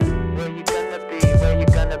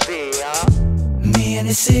in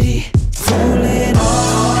the city, rolling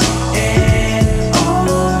on and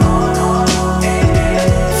on.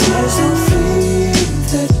 Flies and flee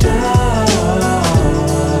the dark.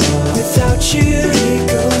 Without you, it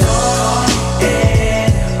goes on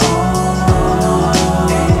and on.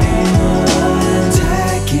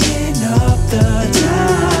 Tagging up the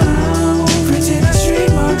town, printing our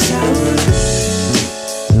street marks out.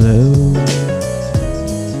 Hello.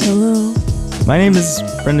 Hello. My name is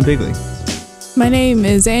Brendan Bigley. My name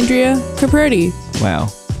is Andrea Capretti. Wow.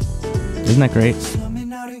 Isn't that great?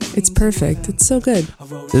 It's perfect. It's so good.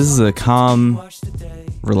 This is a calm,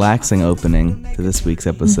 relaxing opening to this week's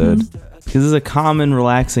episode. Because this is a calm and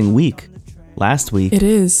relaxing week. Last week It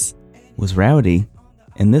is. was rowdy,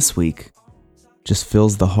 and this week just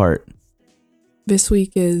fills the heart. This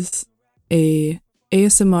week is a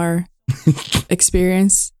ASMR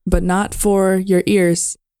experience, but not for your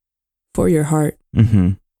ears, for your heart.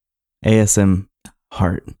 Mm-hmm. ASM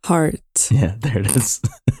heart. Heart. Yeah, there it is.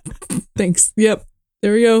 Thanks. Yep.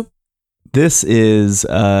 There we go. This is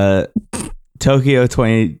Tokyo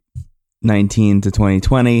 2019 to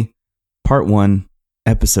 2020, Part 1,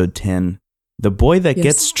 Episode 10. The boy that Yes.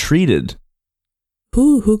 gets treated.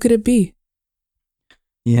 Who could it be?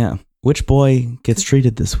 Yeah. Which boy gets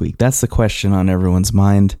treated this week? That's the question on everyone's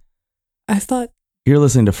mind. I thought You're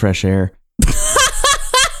listening to Fresh Air.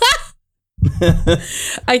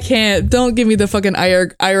 I can't. Don't give me the fucking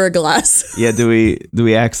Ira glass. Yeah, do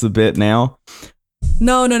we axe the bit now?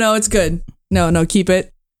 No, it's good. No, keep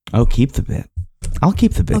it. Oh, keep the bit. I'll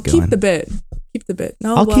keep the bit I'll going. keep the bit. Keep the bit.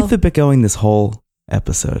 No, I'll well, keep the bit going this whole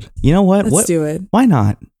episode. You know what? let's do it. Why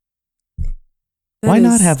not? That Why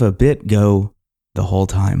not is- have a bit go the whole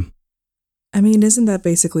time? I mean, isn't that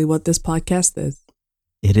basically what this podcast is?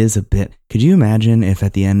 It is a bit. Could you imagine if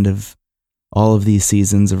at the end of all of these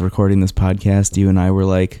seasons of recording this podcast, you and I were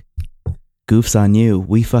like, goofs on you.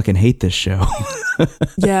 We fucking hate this show.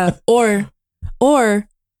 Yeah. Or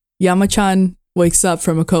Yamachan wakes up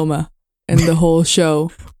from a coma and the whole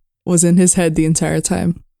show was in his head the entire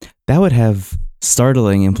time. That would have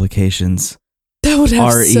startling implications. That would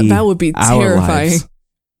have RE, that would be our terrifying. lives.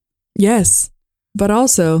 Yes. But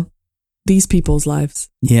also these people's lives.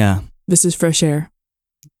 Yeah. This is fresh air.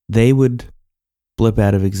 They would blip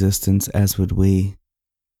out of existence, as would we.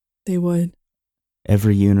 They would.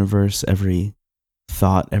 Every universe, every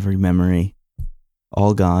thought, every memory,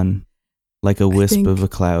 all gone like a wisp think of a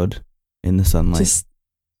cloud in the sunlight. Just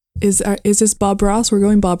is this Bob Ross? We're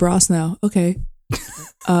going Bob Ross now. Okay.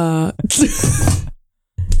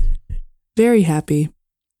 Very happy.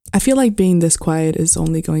 I feel like being this quiet is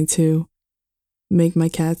only going to make my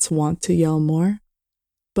cats want to yell more.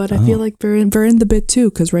 But I feel like we're in the bit too,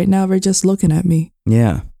 because right now they're just looking at me.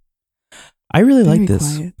 Yeah. I really Very like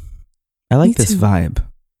this. quiet. I like Me this too. vibe.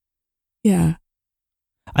 Yeah.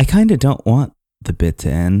 I kind of don't want the bit to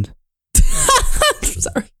end.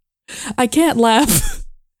 Sorry. I can't laugh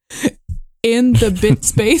in the bit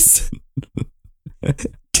space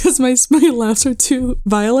because my laughs are too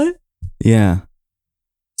violent. Yeah.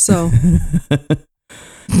 So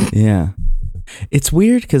Yeah. It's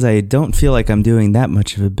weird because I don't feel like I'm doing that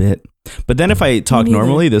much of a bit. But then if I talk neither.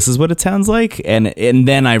 normally, this is what it sounds like. And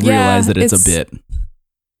then I realize that it's a bit.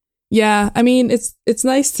 Yeah, I mean it's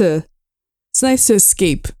nice to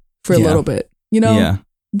escape for a Yeah. little bit. You know? Yeah.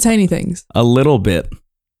 Tiny things. A little bit.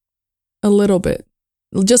 A little bit.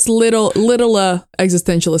 Just little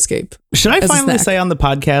existential escape. Should I As a finally snack. say on the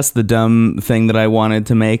podcast the dumb thing that I wanted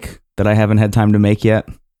to make that I haven't had time to make yet?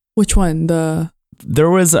 Which one?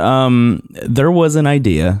 There was an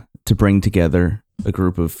idea to bring together a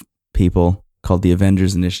group of people called the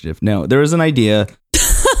Avengers Initiative. No, there was an idea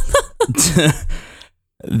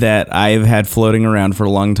that I've had floating around for a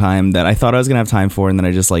long time that I thought I was going to have time for and then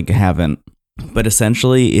I just haven't. But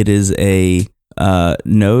essentially it is a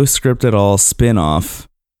no script at all spin-off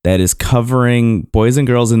that is covering boys and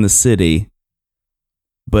girls in the city,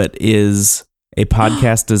 but is a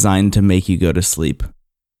podcast designed to make you go to sleep.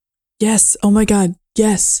 Yes. Oh my God.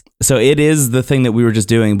 Yes. So it is the thing that we were just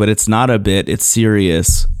doing, but it's not a bit. It's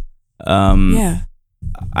serious. Yeah.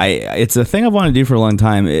 It's a thing I've wanted to do for a long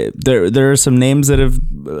time. There are some names that have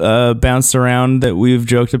bounced around that we've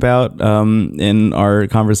joked about in our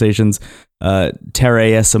conversations. Terra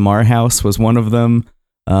ASMR House was one of them.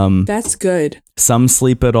 That's good. Some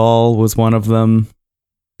Sleep at All was one of them.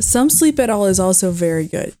 Some sleep at all is also very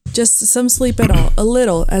good. Just some sleep at all, a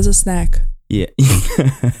little as a snack. Yeah.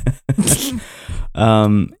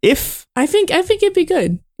 If I think it'd be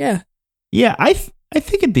good. Yeah. yeah, I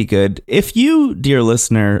think it'd be good if you, dear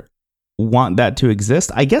listener, want that to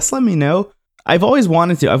exist. I guess let me know. I've always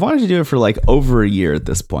wanted to. I've wanted to do it for like over a year at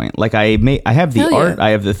this point. Like I have the Hell art. yeah. I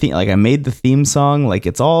have the theme. Like I made the theme song. Like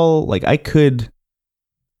it's all like I could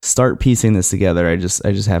start piecing this together. I just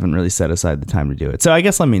haven't really set aside the time to do it. So I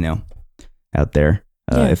guess let me know out there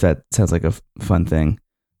Yeah. if that sounds like a fun thing.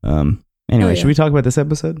 Anyway, yeah. should we talk about this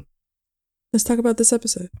episode? Let's talk about this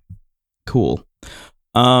episode. Cool.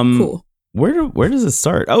 Cool. Where does it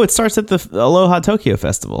start? Oh, it starts at the Aloha Tokyo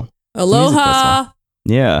Festival. Aloha.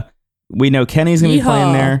 Yeah. We know Kenny's going to be playing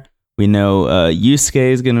Yeehaw. there. We know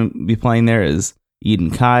Yusuke is going to be playing there as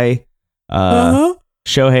Eden Kai. Uh-huh.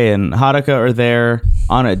 Shohei and Haruka are there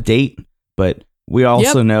on a date, but we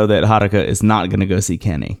also know that Haruka is not going to go see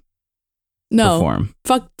Kenny No. perform.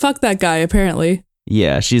 Fuck that guy, apparently.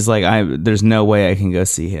 Yeah, she's like, there's no way I can go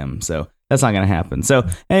see him. So that's not going to happen. So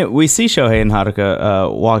anyway, we see Shohei and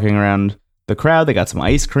Haruka walking around the crowd. They got some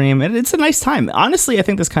ice cream, and it's a nice time. Honestly, I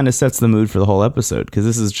think this kind of sets the mood for the whole episode because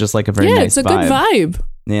this is just like a very nice it's a good vibe.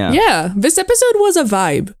 Yeah. Yeah. This episode was a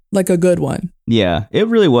vibe, like a good one. Yeah, it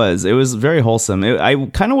really was. It was very wholesome. I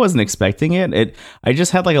kind of wasn't expecting it. I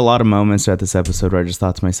just had like a lot of moments throughout this episode where I just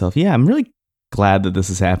thought to myself, yeah, I'm really glad that this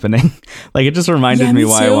is happening. Like it just reminded Yeah, me me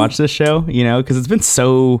why I too. watched this show, you know, because it's been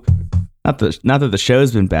so not that the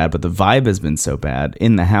show's been bad, but the vibe has been so bad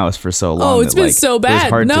in the house for so long. Oh, it's that, been like, so It was bad.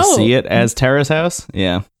 hard to No. see it as Tara's house.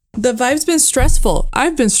 Yeah. The vibe's been stressful.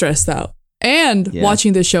 I've been stressed out. And Yeah.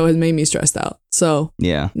 watching this show has made me stressed out. So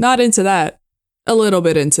Yeah. not into that. A little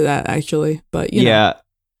bit into that, actually. But, you know. Yeah.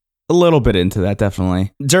 A little bit into that,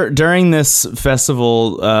 definitely. During this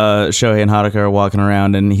festival, Shohei and Haruka are walking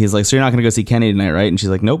around, and he's like, "So you're not going to go see Kenny tonight, right?" And she's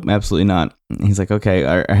like, "Nope, absolutely not." And he's like, "Okay,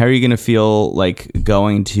 how are you going to feel like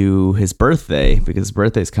going to his birthday because his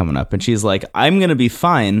birthday's coming up?" And she's like, "I'm going to be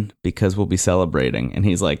fine because we'll be celebrating." And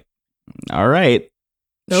he's like, "All right,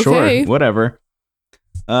 Okay. sure, whatever."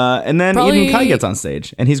 And then Probably- Eden Kai gets on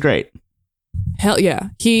stage, and he's great. Hell yeah.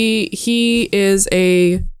 He is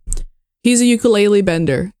he's a ukulele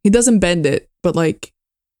bender. He doesn't bend it, but like,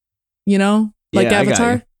 you know, like Yeah, I got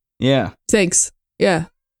Avatar. you. Yeah. Thanks. Yeah.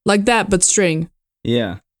 Like that, but string.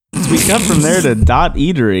 Yeah. So we cut from there to Dot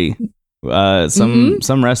Eatery,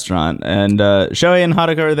 some restaurant, and Shohei and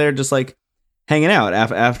Haruka are there just like hanging out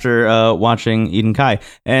after watching Eden Kai.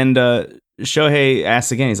 And Shohei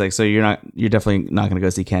asks again, he's like, "So you're definitely not going to go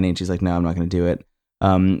see Kenny?" And she's like, "No, I'm not going to do it."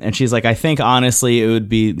 And she's like, "I think honestly it would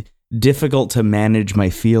be difficult to manage my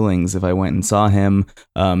feelings if I went and saw him."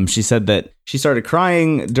 She said that she started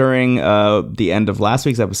crying during the end of last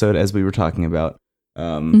week's episode, as we were talking about.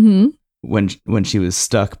 Mm-hmm. When she was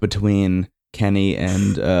stuck between Kenny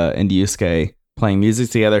and Yusuke playing music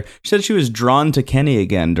together. She said she was drawn to Kenny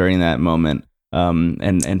again during that moment,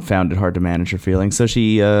 and found it hard to manage her feelings. So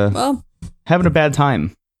she Well, having a bad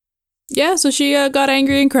time. yeah, so she got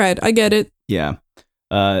angry and cried. I get it. Yeah.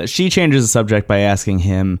 She changes the subject by asking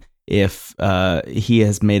him if he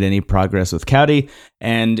has made any progress with Cowdy,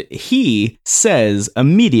 and he says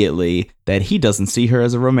immediately that he doesn't see her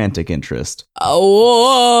as a romantic interest.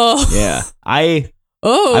 Oh. Yeah. I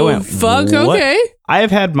went, fuck. "What?" Okay. I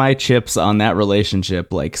have had my chips on that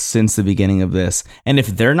relationship like since the beginning of this, and if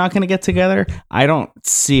they're not going to get together, I don't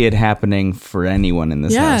see it happening for anyone in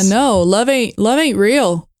this Yeah, house. no, love ain't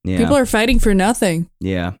real. Yeah. People are fighting for nothing.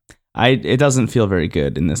 Yeah. It doesn't feel very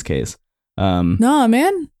good in this case. No,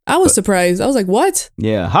 man. I was surprised. I was like, what?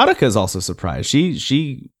 Yeah, Haruka is also surprised.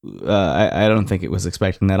 I don't think it was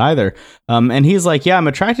expecting that either. And he's like, "Yeah, I'm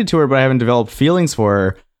attracted to her, but I haven't developed feelings for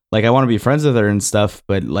her. Like, I want to be friends with her and stuff,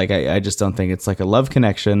 but like, I just don't think it's like a love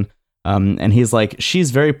connection." And he's like, "She's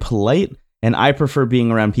very polite, and I prefer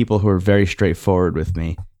being around people who are very straightforward with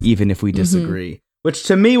me, even if we disagree." Which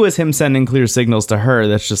to me was him sending clear signals to her.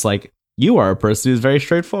 That's just like, you are a person who's very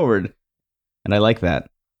straightforward, and I like that.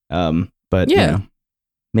 But Yeah. you know,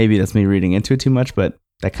 maybe that's me reading into it too much, but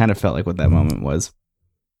that kind of felt like what that moment was.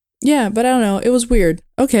 Yeah, but I don't know. It was weird.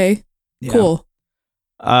 Okay. Yeah. Cool.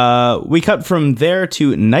 We cut from there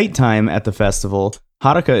to nighttime at the festival.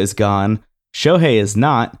 Haruka is gone. Shohei is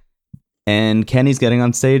not. And Kenny's getting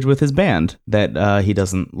on stage with his band that he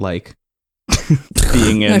doesn't like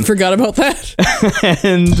being in. I forgot about that.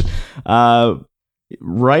 And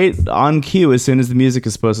right on cue, as soon as the music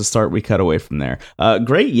is supposed to start, we cut away from there.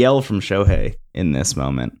 Great yell from Shohei in this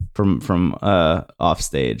moment from off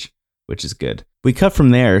stage, which is good. We cut from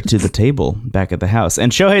there to the table back at the house,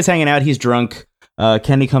 and Shohei's hanging out. He's drunk.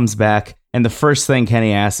 Kenny comes back, and the first thing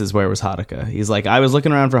Kenny asks is, "Where was Haruka?" He's like, "I was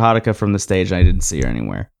looking around for Haruka from the stage, and I didn't see her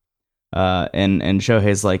anywhere." And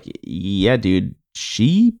Shohei's like, "Yeah, dude,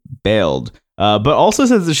 she bailed." But also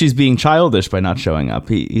says that she's being childish by not showing up.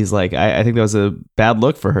 He's like, I think that was a bad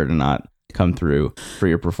look for her to not come through for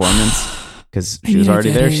your performance. because she was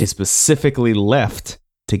already there. She specifically left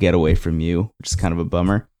to get away from you, which is kind of a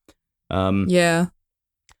bummer. Yeah.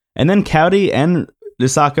 And then Kaori and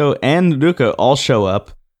Misako and Ruka all show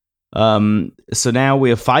up. So now we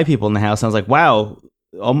have 5 people in the house. And I was like, wow,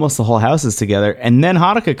 almost the whole house is together. And then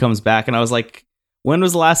Haruka comes back, and I was like, when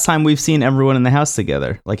was the last time we've seen everyone in the house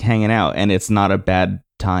together, like hanging out? And it's not a bad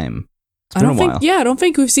time. It's been a while. I don't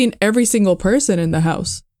think we've seen every single person in the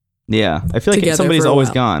house. Yeah, I feel like somebody's always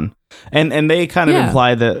gone. And they kind of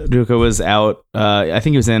imply that Ruka was out. I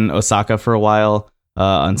think he was in Osaka for a while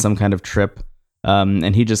on some kind of trip.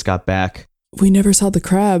 And he just got back. We never saw the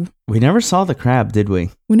crab. We never saw the crab, did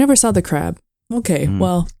we? We never saw the crab. Okay,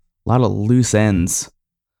 well. A lot of loose ends.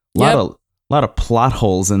 A lot of plot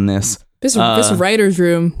holes in this. This writer's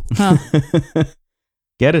room. Huh.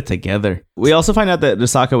 Get it together. We also find out that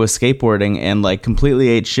Misako was skateboarding and like completely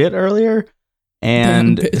ate shit earlier.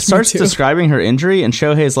 And starts describing her injury, and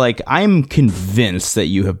Shohei's like, I'm convinced that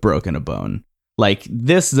you have broken a bone. Like,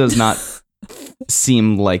 this does not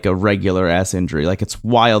seem like a regular ass injury. Like, it's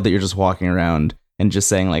wild that you're just walking around and just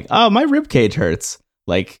saying like, oh, my rib cage hurts.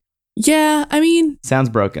 Like, yeah, I mean, sounds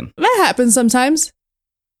broken. That happens sometimes.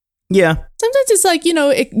 Yeah. Sometimes it's like,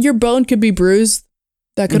 your bone could be bruised.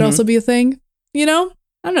 That could also be a thing. I don't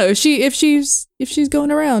know. If she's going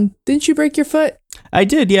around, didn't you break your foot? I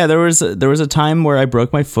did. Yeah, there was a time where I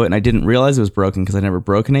broke my foot and I didn't realize it was broken because I never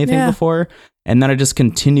broken anything before, and then I just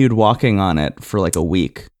continued walking on it for like a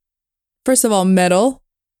week. First of all, metal.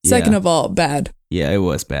 Second of all, bad. Yeah, it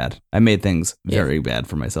was bad. I made things very bad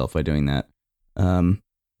for myself by doing that.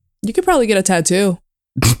 You could probably get a tattoo.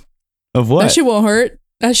 Of what? That shit won't hurt.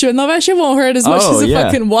 That shit won't hurt as much as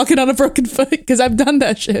fucking walking on a broken foot, because I've done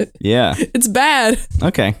that shit. Yeah. It's bad.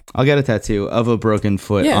 Okay. I'll get a tattoo of a broken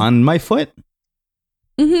foot on my foot.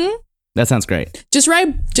 Mm-hmm. That sounds great. Just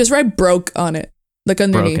write broke on it. Like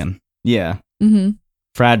underneath. Broken. Yeah. Mm-hmm.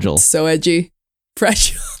 Fragile. It's so edgy.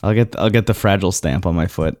 Fragile. I'll get the fragile stamp on my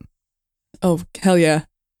foot. Oh, hell yeah.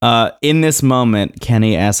 In this moment,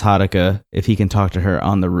 Kenny asks Haruka if he can talk to her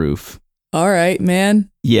on the roof. All right,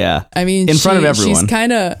 man. Yeah. I mean, in front of everyone.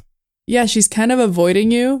 She's kind of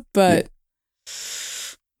avoiding you, but...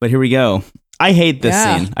 But here we go. I hate this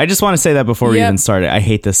scene. I just want to say that before we even start it. I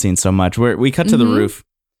hate this scene so much. We cut to the roof,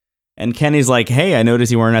 and Kenny's like, hey, I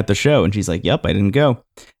noticed you weren't at the show. And she's like, yep, I didn't go.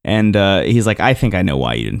 And he's like, I think I know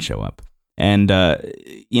why you didn't show up. And,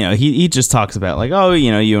 he just talks about like, oh,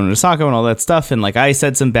 you and Misako and all that stuff. And like, I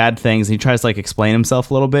said some bad things. And he tries to like explain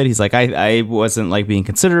himself a little bit. He's like, I wasn't like being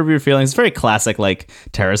considerate of your feelings. It's very classic, like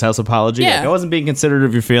Terrace House apology. Yeah. Like, I wasn't being considerate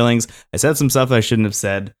of your feelings. I said some stuff I shouldn't have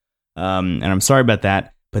said. And I'm sorry about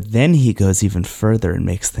that. But then he goes even further and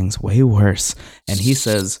makes things way worse. And he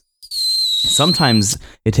says, sometimes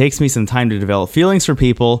it takes me some time to develop feelings for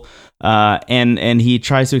people. And he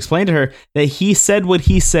tries to explain to her that he said what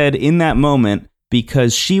he said in that moment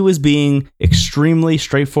because she was being extremely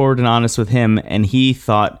straightforward and honest with him. And he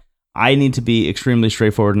thought, I need to be extremely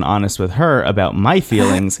straightforward and honest with her about my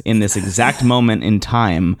feelings in this exact moment in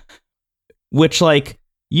time. Which, like,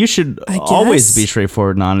 you should always be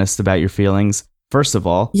straightforward and honest about your feelings, first of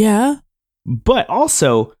all. Yeah. But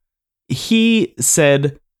also, he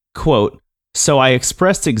said, quote, so I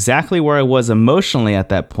expressed exactly where I was emotionally at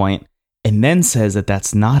that point, and then says that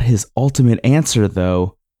that's not his ultimate answer,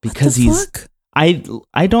 though, because fuck? I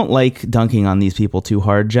don't like dunking on these people too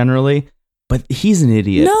hard generally, but he's an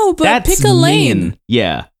idiot. No, but that's pick a lane. Mean.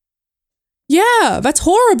 Yeah. Yeah, that's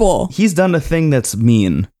horrible. He's done a thing that's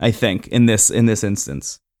mean, I think, in this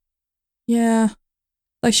instance. Yeah.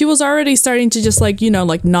 Like, she was already starting to just like,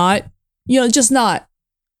 not, just not.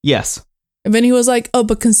 Yes. And then he was like, oh,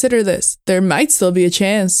 but consider this. There might still be a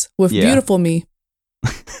chance with beautiful me.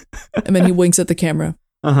 And then he winks at the camera.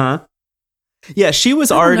 Uh-huh. Yeah, she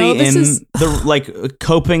was already in the like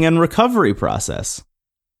coping and recovery process.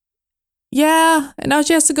 Yeah, and now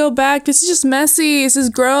she has to go back. This is just messy. This is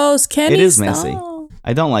gross. Kenny, it is messy.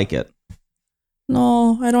 I don't like it.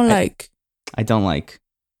 No, I don't like. I don't like.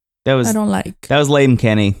 I don't like. That was lame,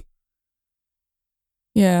 Kenny.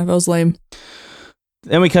 Yeah, that was lame.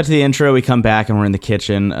 Then we cut to the intro. We come back and we're in the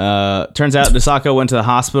kitchen. Turns out Misako went to the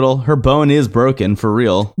hospital. Her bone is broken for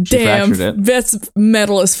real. She fractured it. That's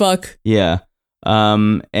metal as fuck. Yeah.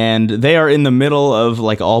 And they are in the middle of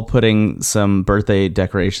like all putting some birthday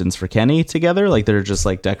decorations for Kenny together. Like they're just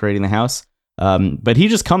like decorating the house. But he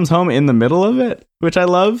just comes home in the middle of it, which I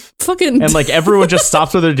love. Fucking. And like everyone just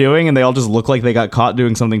stops what they're doing and they all just look like they got caught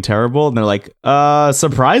doing something terrible. And they're like,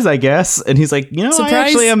 surprise, I guess. And he's like, I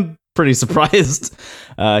actually am pretty surprised.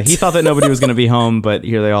 He thought that nobody was going to be home, but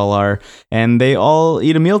here they all are, and they all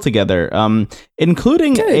eat a meal together,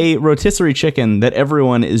 including a rotisserie chicken that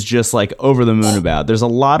everyone is just like over the moon about. There's a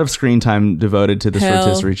lot of screen time devoted to this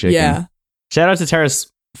rotisserie chicken. Yeah. Shout out to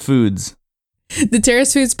Terrace Foods. The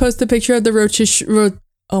Terrace Foods post a picture of the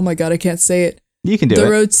oh my god, I can't say it. You can do the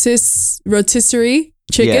it. Rotisserie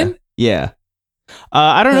chicken. Yeah.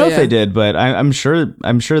 I don't know if they did, but I'm sure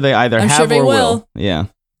they either have sure they or will. Yeah.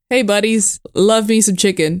 Hey buddies, love me some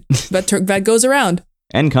chicken. That goes around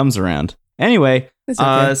and comes around. Anyway,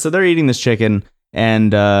 okay. So they're eating this chicken,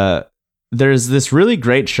 and there's this really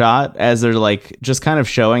great shot as they're like just kind of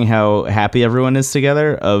showing how happy everyone is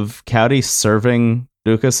together of Cowdy serving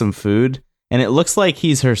Ruka some food. And it looks like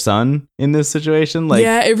he's her son in this situation. Like,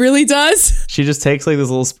 yeah, it really does. She just takes like this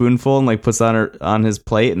little spoonful and like puts on his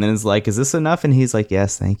plate, and then is like, "Is this enough?" And he's like,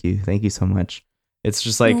 "Yes, thank you so much." It's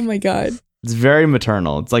just like, oh my god, it's very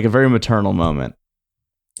maternal. It's like a very maternal moment.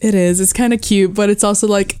 It is. It's kind of cute, but it's also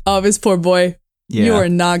like, oh, this poor boy. Yeah. You're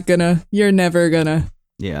never gonna.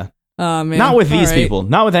 Yeah. Oh man. Not with these people.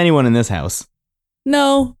 Not with anyone in this house.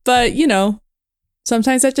 No, but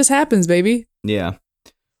sometimes that just happens, baby. Yeah.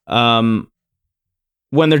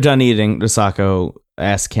 When they're done eating, Risako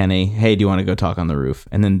asks Kenny, "Hey, do you want to go talk on the roof?"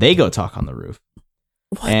 And then they go talk on the roof.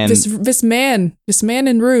 What? And this man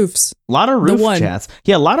in roofs. A lot of roof chats.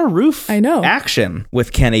 Yeah, a lot of roof action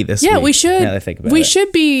with Kenny this week. Yeah, we should. Now that I think about we it.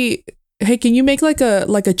 should be. Hey, can you make like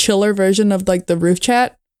a chiller version of like the roof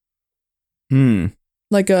chat?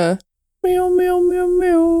 Like a meow meow meow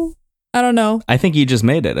meow. I don't know. I think you just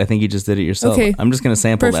made it. I think you just did it yourself. Okay. I'm just gonna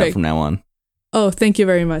sample that Perfect. from now on. Oh, thank you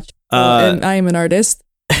very much. And I am an artist.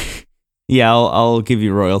 Yeah, I'll give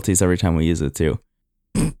you royalties every time we use it too.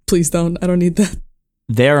 Please don't. I don't need that.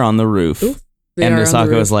 They're on the roof. Ooh, and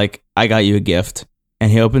Risako is like, "I got you a gift." And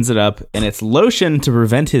he opens it up, and it's lotion to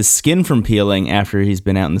prevent his skin from peeling after he's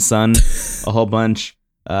been out in the sun a whole bunch.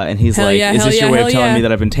 And he's Hell like, yeah, "Is this hell your way yeah, of telling hell me yeah."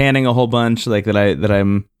 that I've been tanning a whole bunch, like that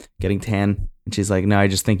I'm getting tan?" And she's like, "No, I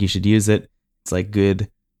just think you should use it. It's like good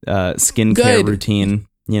skincare routine,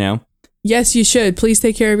 you know?" Yes, you should. Please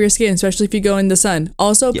take care of your skin, especially if you go in the sun.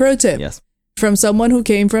 Also, pro tip. Yes. From someone who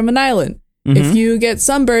came from an island. If you get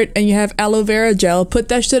sunburnt and you have aloe vera gel, put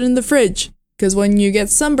that shit in the fridge. Because when you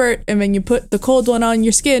get sunburnt and then you put the cold one on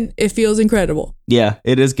your skin, it feels incredible. Yeah,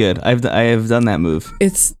 it is good. I have done that move.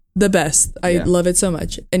 It's the best. I love it so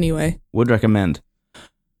much. Anyway. Would recommend.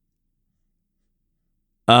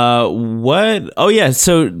 What? Oh yeah,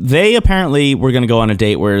 so they apparently were going to go on a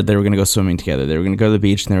date where they were going to go swimming together. They were going to go to the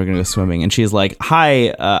beach and they were going to go swimming. And she's like,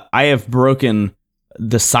 "Hi, I have broken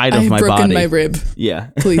the side of my body. I've broken my rib.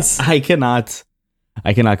 Yeah. Please. I cannot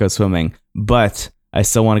go swimming, but I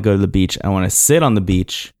still want to go to the beach. I want to sit on the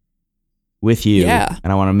beach with you. Yeah.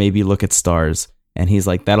 And I want to maybe look at stars." And he's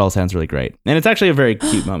like, "That all sounds really great." And it's actually a very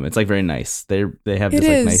cute moment. It's like very nice. They have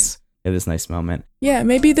this this nice moment. Yeah,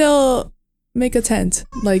 maybe they'll make a tent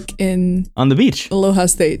like in on the beach. Aloha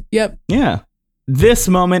State. Yep. Yeah. This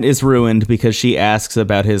moment is ruined because she asks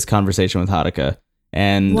about his conversation with Haruka.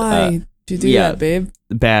 And why do you do that, babe?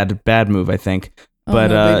 Bad move, I think. Oh, but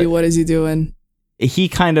no, baby, what is he doing? He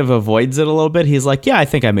kind of avoids it a little bit. He's like, "Yeah, I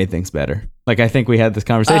think I made things better. Like, I think we had this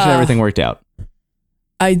conversation, everything worked out."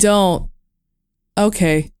 I don't.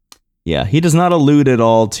 Okay. Yeah, he does not allude at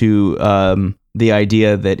all to the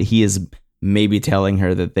idea that he is maybe telling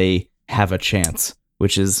her that they have a chance,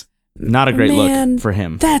 which is not a great look for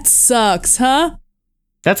him. That sucks, huh?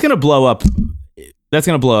 That's gonna blow up. That's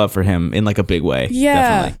gonna blow up for him in like a big way.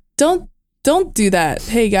 Yeah. Definitely. Don't do that.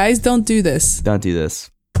 Hey guys, don't do this. Don't do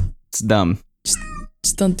this. It's dumb.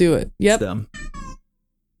 Just don't do it. Yep. It's dumb.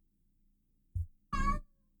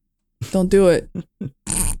 Don't do it.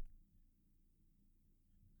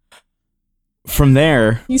 From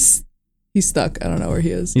there, he's stuck. I don't know where he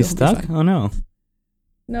is. He's stuck? Oh no.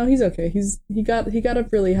 No, he's okay. He got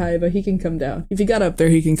up really high, but he can come down. If he got up there,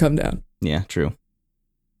 he can come down. Yeah, true.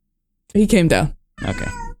 He came down. Okay.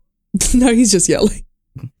 No, he's just yelling.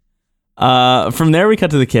 From there, we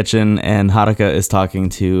cut to the kitchen, and Haruka is talking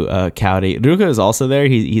to Cowdy. Ruka is also there.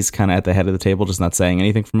 He's kind of at the head of the table, just not saying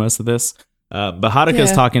anything for most of this. But Haruka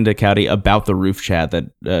is talking to Cowdy about the roof chat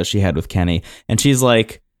that she had with Kenny, and she's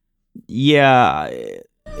like, "Yeah,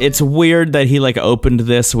 it's weird that he like opened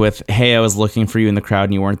this with, 'Hey, I was looking for you in the crowd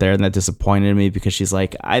and you weren't there,' and that disappointed me," because she's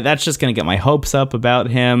like, "That's just gonna get my hopes up about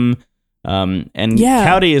him." And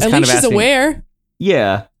Cowdy is at kind least of asking, she's aware.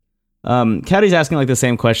 Yeah. Cowdy's asking like the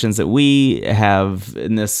same questions that we have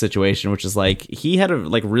in this situation, which is like he had a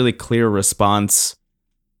like really clear response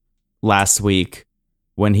last week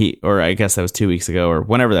when or I guess that was 2 weeks ago or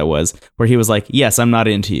whenever that was, where he was like, "Yes, I'm not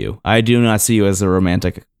into you. I do not see you as a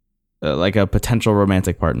romantic like a potential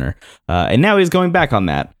romantic partner. And now he's going back on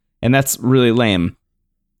that, and that's really lame.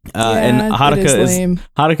 And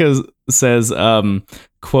Haruka says,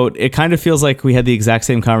 quote, "It kind of feels like we had the exact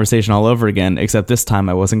same conversation all over again, except this time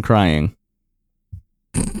I wasn't crying."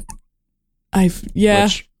 I've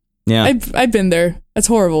been there. That's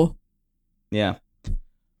horrible. Yeah.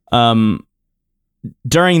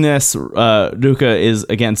 During this, Ruka is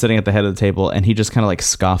again sitting at the head of the table, and he just kind of like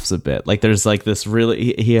scoffs a bit. Like there's like this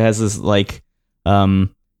really, he has this like, kind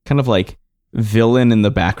of like villain in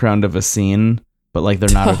the background of a scene, but like they're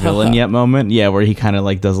not a villain yet moment. Yeah, where he kind of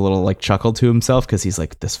like does a little like chuckle to himself because he's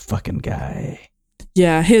like, this fucking guy.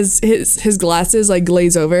 Yeah, his glasses like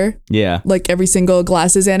glaze over. Yeah, like every single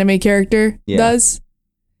glasses anime character does,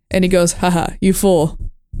 and he goes, "Haha, you fool."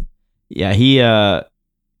 Yeah, he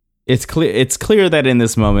it's clear that in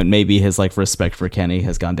this moment maybe his like respect for Kenny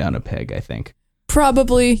has gone down a peg, I think.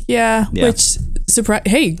 Probably, yeah. Which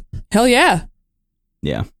hey, hell yeah.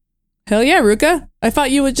 Yeah. Hell yeah, Ruka. I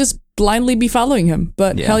thought you would just blindly be following him,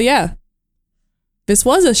 but hell yeah. This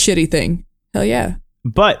was a shitty thing. Hell yeah.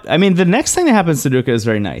 But I mean, the next thing that happens to Ruka is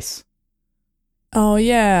very nice. Oh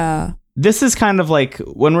yeah. This is kind of like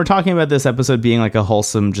when we're talking about this episode being like a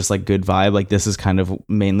wholesome, just like good vibe. Like this is kind of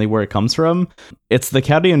mainly where it comes from. It's the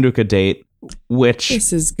Kaori and Ruka date, which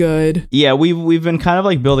this is good. Yeah, we've been kind of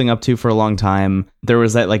like building up to for a long time. There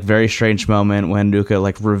was that like very strange moment when Ruka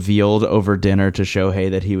like revealed over dinner to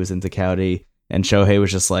Shohei that he was into Kaori, and Shohei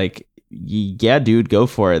was just like, "Yeah, dude, go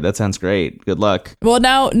for it. That sounds great. Good luck." Well,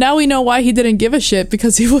 now we know why he didn't give a shit,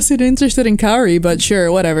 because he wasn't interested in Kaori. But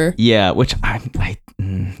sure, whatever. Yeah, which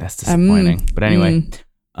that's disappointing. But anyway,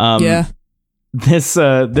 yeah,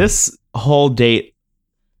 this whole date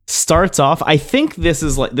starts off. I think this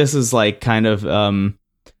is like kind of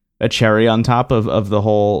a cherry on top of the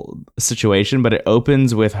whole situation. But it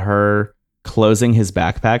opens with her closing his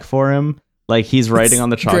backpack for him. Like he's writing on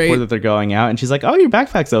the chalkboard that they're going out, and she's like, "Oh, your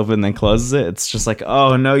backpack's open," and then closes it. It's just like,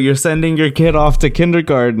 "Oh no, you're sending your kid off to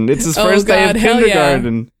kindergarten. It's his first day of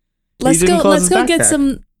kindergarten." Yeah. Let's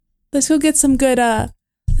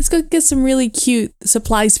go get some really cute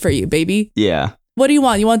supplies for you, baby. Yeah. What do you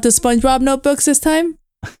want? You want the SpongeBob notebooks this time?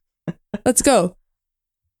 Let's go.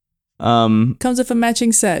 Comes with a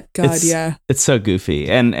matching set. God, yeah. It's so goofy.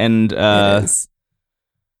 And it is.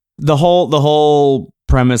 The whole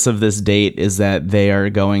premise of this date is that they are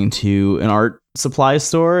going to an art supply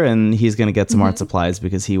store, and he's going to get some art supplies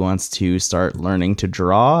because he wants to start learning to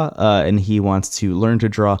draw, and he wants to learn to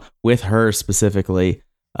draw with her specifically.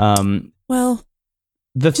 Well,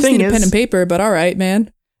 the just thing need is a pen and paper, but all right,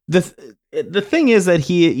 man. The thing is that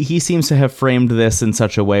he seems to have framed this in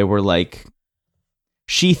such a way where like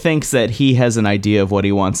she thinks that he has an idea of what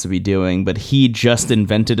he wants to be doing, but he just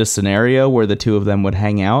invented a scenario where the two of them would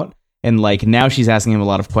hang out. And like now she's asking him a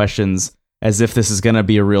lot of questions as if this is going to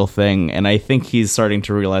be a real thing. And I think he's starting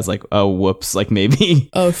to realize like, oh, whoops, like maybe.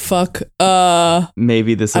 Oh, fuck.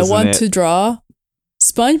 Maybe this isn't I want to draw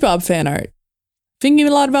SpongeBob fan art. Thinking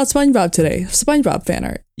a lot about SpongeBob today. SpongeBob fan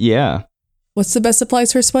art. Yeah. What's the best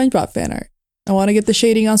supplies for SpongeBob fan art? I want to get the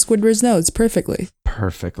shading on Squidward's nose perfectly.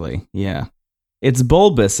 Perfectly. Yeah. It's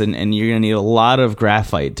bulbous, and you're going to need a lot of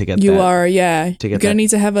graphite to get that. You're going to need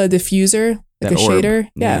to have a diffuser, like a shader.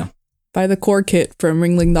 Yeah. Buy the core kit from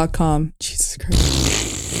ringling.com. Jesus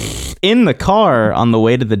Christ. In the car on the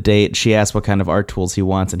way to the date, she asks what kind of art tools he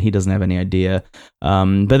wants, and he doesn't have any idea.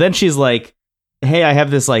 But then she's like, "Hey, I have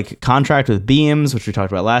this like contract with Beams, which we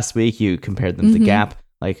talked about last week. You compared them to Gap.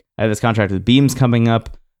 Like, I have this contract with Beams coming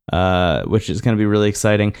up, which is going to be really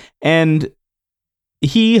exciting." And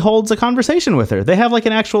he holds a conversation with her. They have like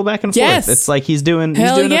an actual back and forth. It's like he's doing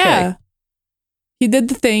okay. He did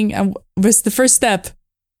the thing, and was the first step.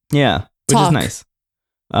 Yeah, which is nice.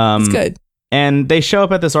 It's good. And they show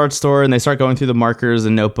up at this art store, and they start going through the markers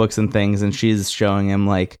and notebooks and things, and she's showing him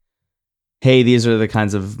like, "Hey, these are the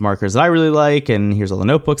kinds of markers that I really like, and here's all the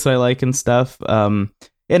notebooks that I like and stuff." And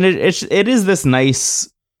it is this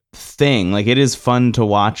nice thing. Like, it is fun to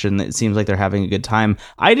watch, and it seems like they're having a good time.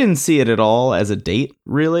 I didn't see it at all as a date,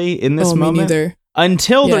 really, in this moment. Me neither.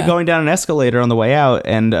 Until they're going down an escalator on the way out,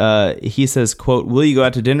 and he says, quote, "Will you go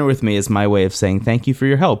out to dinner with me?" is my way of saying thank you for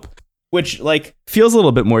your help. Which, like, feels a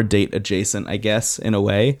little bit more date adjacent, I guess, in a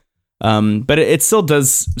way. But it still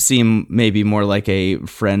does seem maybe more like a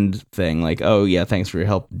friend thing. Like, "Oh, yeah, thanks for your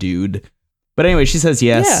help, dude." But anyway, she says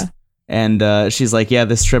yes. Yeah. And she's like, "Yeah,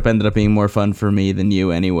 this trip ended up being more fun for me than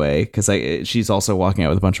you anyway." Because she's also walking out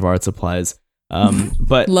with a bunch of art supplies.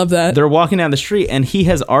 But Love that. they're walking down the street and he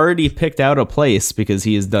has already picked out a place because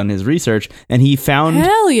he has done his research and he found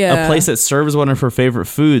Hell yeah. a place that serves one of her favorite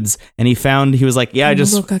foods. And he was like, yeah, I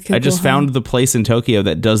just found the place in Tokyo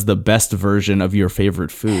that does the best version of your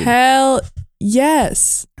favorite food. Hell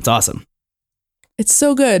yes. It's awesome. It's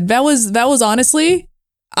so good. That was honestly,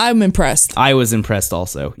 I'm impressed. I was impressed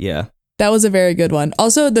also. Yeah. That was a very good one.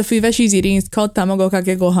 Also, the food that she's eating is called tamago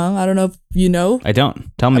kake gohan. I don't know if you know. I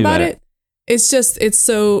don't. Tell me about it.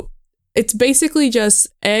 It's basically just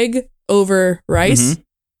egg over rice. Mhm.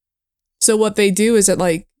 So what they do is that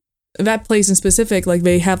like that place in specific, like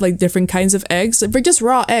they have like different kinds of eggs. They're just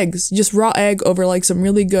raw eggs, just raw egg over like some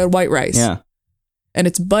really good white rice. Yeah. And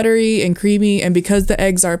it's buttery and creamy. And because the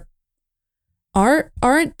eggs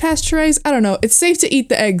aren't pasteurized, I don't know. It's safe to eat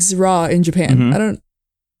the eggs raw in Japan. Mhm.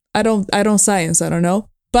 I don't science. I don't know,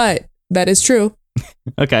 but that is true.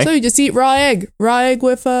 Okay. So you just eat raw egg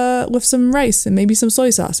with some rice and maybe some soy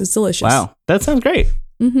sauce. It's delicious. Wow. That sounds great.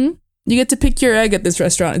 Mm-hmm. You get to pick your egg at this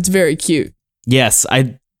restaurant. It's very cute. Yes,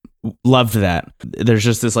 I loved that. There's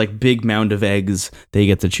just this like big mound of eggs that you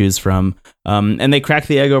get to choose from, and they crack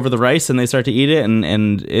the egg over the rice and they start to eat it,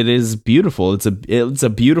 and it is beautiful. It's a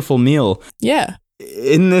beautiful meal. Yeah.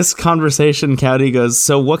 In this conversation, Cowdy goes,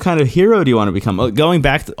 "So, what kind of hero do you want to become?" Going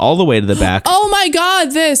back all the way to the back. Oh my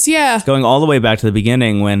God! Going all the way back to the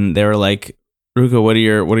beginning when they were like, "Ruka, what are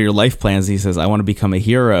your life plans?" He says, "I want to become a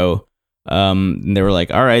hero." And they were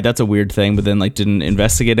like, all right, that's a weird thing, but then like didn't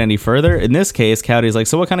investigate any further. In this case, Cowdy's like,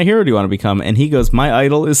 so what kind of hero do you want to become? And he goes, my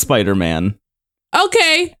idol is Spider-Man.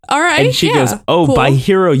 Okay, all right. And she goes, oh, cool. By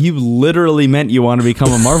hero, you literally meant you want to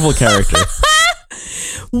become a Marvel character.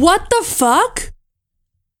 What the fuck?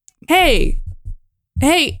 Hey,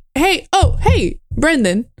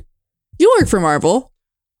 Brendan, you work for Marvel.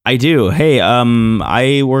 I do. Hey,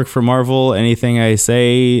 I work for Marvel. Anything I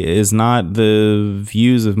say is not the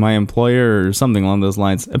views of my employer or something along those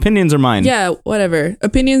lines. Opinions are mine. Yeah, whatever.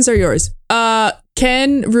 Opinions are yours.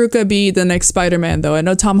 Can Ruka be the next Spider-Man though? I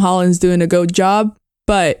know Tom Holland's doing a good job,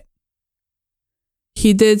 but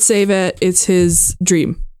he did say that it's his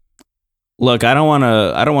dream. Look, I don't want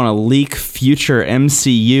to leak future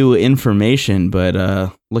MCU information,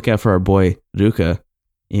 but look out for our boy Ruka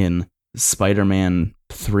in Spider-Man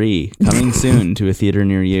 3 coming soon to a theater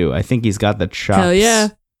near you. I think he's got the chops.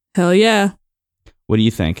 Hell yeah. What do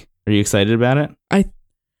you think? Are you excited about it?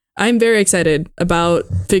 I'm very excited about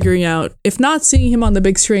figuring out, if not seeing him on the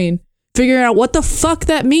big screen, figuring out what the fuck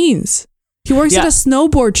that means. He works at a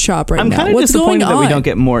snowboard shop right now. I'm kind of What's disappointed going that we on? don't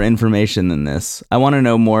get more information than this. I want to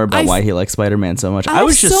know more about why he likes Spider-Man so much. I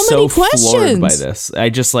was just so floored by this. I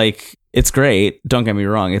just like, it's great. Don't get me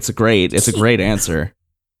wrong. It's great. It's a great answer.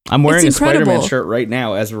 I'm wearing a Spider-Man shirt right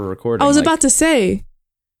now as we're recording. I was about to say,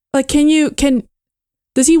 like,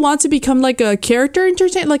 does he want to become like a character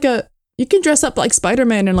entertainer? You can dress up like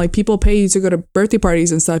Spider-Man and like people pay you to go to birthday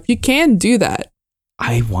parties and stuff. You can do that.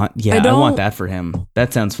 I want that for him.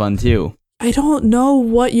 That sounds fun too. I don't know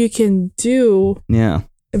what you can do. Yeah.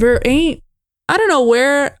 I don't know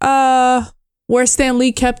where Stan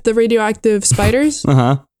Lee kept the radioactive spiders.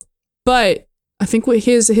 Uh-huh. But I think he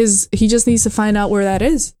just needs to find out where that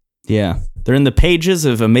is. Yeah. They're in the pages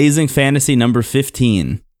of Amazing Fantasy number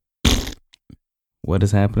 15. What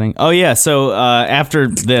is happening? Oh, yeah. So after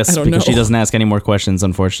this, because she doesn't ask any more questions,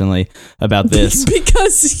 unfortunately, about this.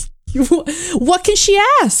 Because what can she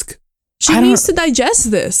ask? She needs to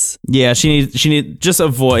digest this. Yeah, she needs just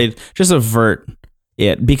avert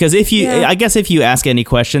it. Because I guess if you ask any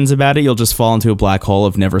questions about it, you'll just fall into a black hole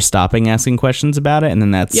of never stopping asking questions about it. And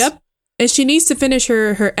then that's... Yep. And she needs to finish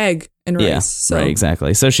her egg and rice. Yeah, right,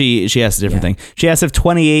 exactly. So she asks a different thing. She asks if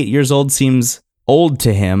 28 years old seems old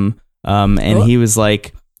to him. And he was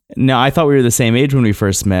like, no, I thought we were the same age when we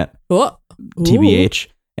first met. TBH.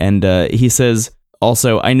 And he says,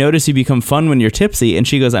 also, I notice you become fun when you're tipsy. And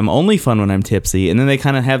she goes, I'm only fun when I'm tipsy. And then they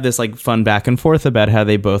kind of have this like fun back and forth about how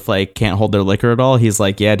they both like can't hold their liquor at all. He's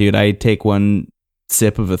like, yeah, dude, I take one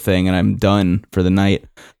sip of a thing and I'm done for the night.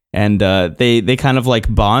 And they kind of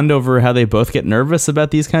like bond over how they both get nervous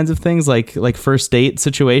about these kinds of things, like first date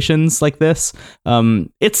situations like this.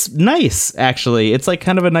 It's nice, actually. It's like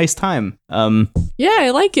kind of a nice time. Yeah,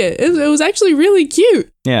 I like it. It was actually really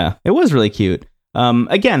cute. Yeah, it was really cute.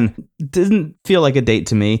 Again, didn't feel like a date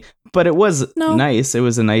to me, but it was nice. It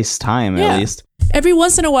was a nice time, at least. Every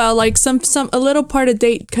once in a while, like a little part of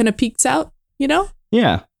date kind of peeks out, you know?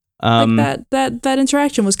 Yeah. Like that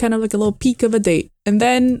interaction was kind of like a little peak of a date. And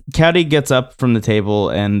then Cowdy gets up from the table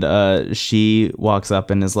and she walks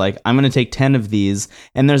up and is like, I'm going to take 10 of these.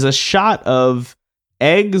 And there's a shot of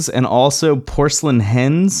eggs and also porcelain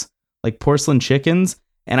hens, like porcelain chickens.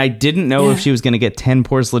 and I didn't know if she was going to get 10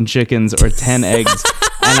 porcelain chickens or 10 eggs.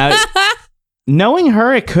 And knowing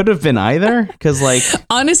her, it could have been either. Because, like,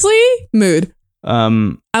 honestly, mood.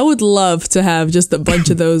 I would love to have just a bunch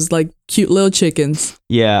of those like cute little chickens.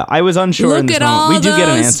 Yeah, I was unsure. Look at all we do get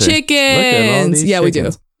an those answer. chickens. Yeah, chickens. we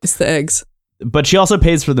do. It's the eggs. But she also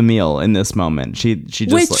pays for the meal in this moment. She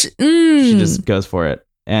just she just goes for it,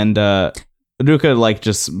 and Ruka like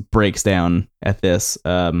just breaks down at this.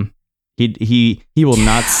 He will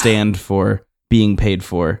not stand for being paid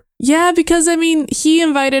for. Yeah, because I mean, he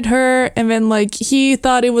invited her, and then like he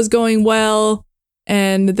thought it was going well.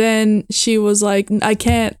 And then she was like, I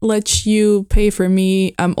can't let you pay for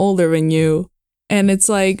me. I'm older than you. And it's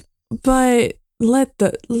like, but let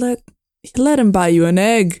him buy you an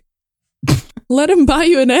egg. Let him buy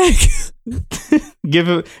you an egg. Give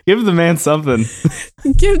the man something.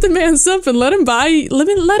 Give the man something. Let him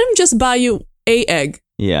just buy you a egg.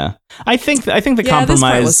 Yeah. I think the compromise this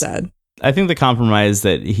part was sad. I think the compromise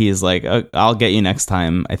that he's like, I'll get you next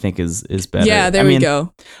time, I think is better. Yeah, there we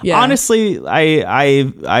go. Yeah. Honestly,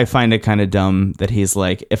 I find it kind of dumb that he's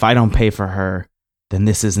like, if I don't pay for her, then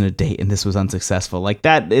this isn't a date and this was unsuccessful. Like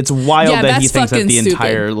that, it's wild that he thinks that the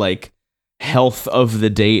entire like health of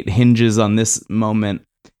the date hinges on this moment.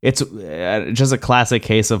 It's just a classic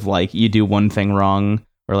case of like you do one thing wrong,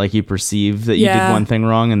 or like you perceive that you did one thing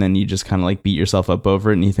wrong, and then you just kind of like beat yourself up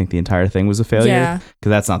over it, and you think the entire thing was a failure. Yeah. Because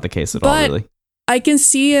that's not the case at all, really. I can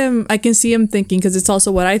see him thinking, because it's also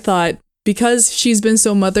what I thought, because she's been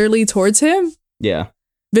so motherly towards him. Yeah.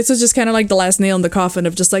 This was just kind of like the last nail in the coffin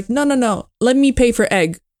of just like, no, let me pay for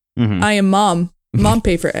egg. Mm-hmm. I am mom. Mom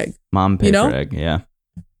pay for egg. Mom pay for egg, yeah.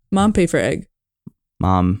 Mom pay for egg.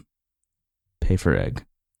 Mom pay for egg.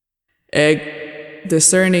 Egg.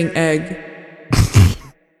 Discerning egg.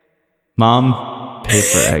 Mom, pay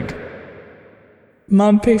for egg.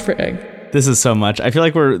 Mom, pay for egg. This is so much. I feel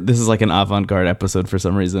like this is like an avant-garde episode for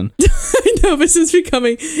some reason. I know, this is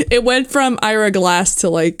becoming, it went from Ira Glass to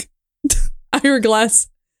like Ira Glass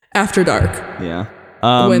after dark.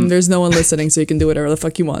 Yeah. When there's no one listening, so you can do whatever the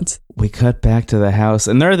fuck you want. We cut back to the house,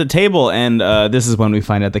 and they're at the table, and this is when we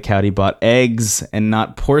find out the Cowdy bought eggs and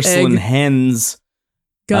not porcelain hens.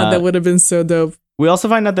 God, that would have been so dope. We also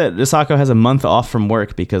find out that Risako has a month off from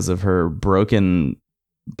work because of her broken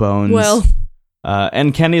bones. Well,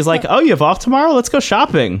 and Kenny's like, "Oh, you have off tomorrow? Let's go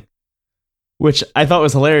shopping," which I thought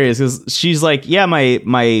was hilarious because she's like, "Yeah,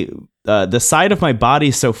 my the side of my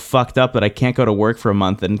body's so fucked up that I can't go to work for a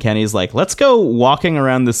month." And Kenny's like, "Let's go walking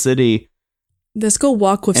around the city. Let's go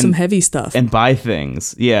walk with some heavy stuff and buy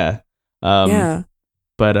things." Yeah, yeah.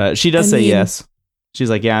 But she does say yes.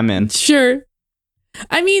 She's like, "Yeah, I'm in." Sure.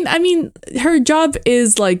 I mean, her job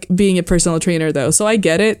is like being a personal trainer, though, so I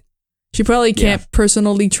get it. She probably can't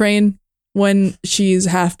personally train when she's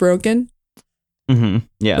half broken. Mm-hmm.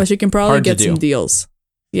 Yeah, but she can probably get some deals.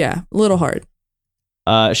 Yeah, a little hard.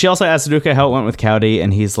 She also asked Ruka how it went with Cowdy,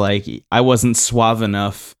 and he's like, "I wasn't suave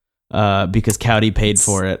enough because Cowdy paid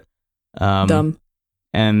for it." Dumb.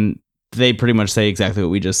 And they pretty much say exactly what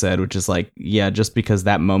we just said, which is like, yeah, just because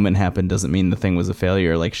that moment happened doesn't mean the thing was a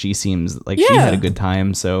failure. Like she seems like she had a good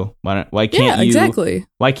time, so why can't you? Exactly.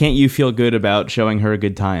 Why can't you feel good about showing her a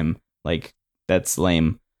good time? Like that's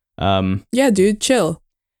lame. Yeah, dude, chill.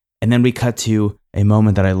 And then we cut to a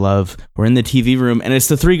moment that I love. We're in the TV room, and it's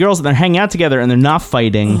the three girls, and they're hanging out together, and they're not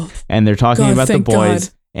fighting, and they're talking about the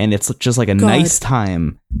boys, and it's just like a nice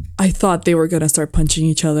time. I thought they were gonna start punching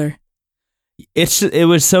each other. It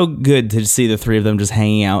was so good to see the three of them just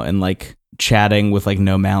hanging out and like chatting with like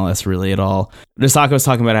no malice really at all. Risako was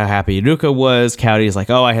talking about how happy Ruka was. Cowdy's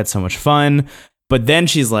like, "Oh, I had so much fun," but then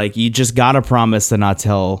she's like, "You just gotta promise to not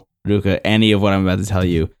tell Ruka any of what I'm about to tell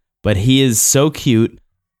you." But he is so cute.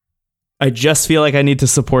 I just feel like I need to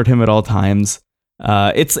support him at all times.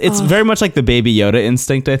 It's very much like the Baby Yoda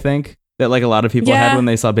instinct, I think, that like a lot of people had when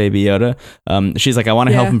they saw Baby Yoda. She's like, I want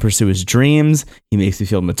to help him pursue his dreams. He makes me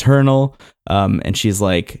feel maternal. And she's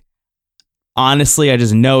like, honestly, I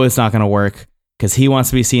just know it's not going to work because he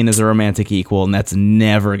wants to be seen as a romantic equal, and that's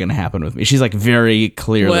never going to happen with me. She's like very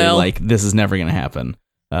clearly like, this is never going to happen,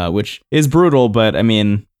 which is brutal, but I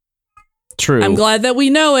mean, true. I'm glad that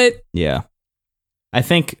we know it. Yeah. I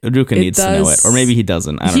think Ruka needs to know it, or maybe he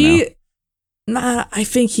doesn't. I don't know. Nah, I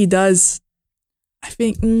think he does. I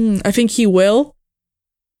think he will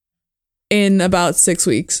in about 6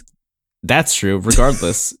 weeks. That's true.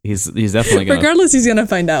 Regardless, he's definitely gonna. Regardless, he's gonna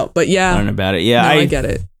find out. But yeah, learn about it. Yeah, I get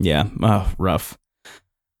it. Yeah, rough.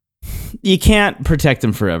 You can't protect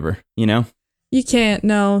him forever, you know. You can't.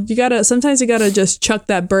 No, you gotta. Sometimes you gotta just chuck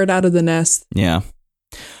that bird out of the nest. Yeah.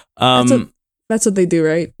 That's what they do,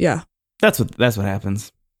 right? Yeah. That's what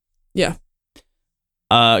happens. Yeah.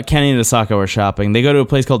 Kenny and Asako are shopping. They go to a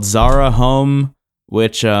place called Zara Home,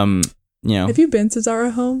 which Have you been to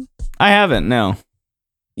Zara Home? I haven't. No.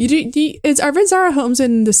 Are there Zara Homes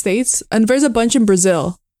in the States? And there's a bunch in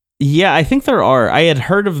Brazil. Yeah, I think there are. I had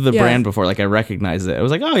heard of the brand before. Like I recognized it. I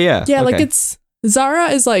was like, oh yeah. Yeah, okay. like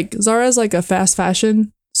Zara's like a fast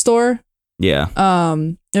fashion store. Yeah.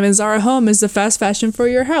 And then Zara Home is the fast fashion for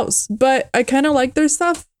your house. But I kind of like their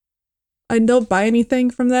stuff. I don't buy anything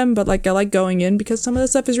from them, but like I like going in because some of the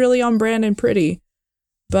stuff is really on brand and pretty.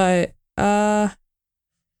 But yeah,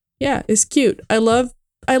 it's cute. I love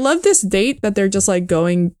this date that they're just like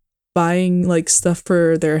buying like stuff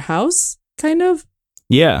for their house, kind of.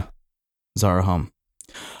 Yeah. Zara Home.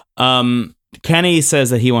 Kenny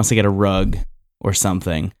says that he wants to get a rug or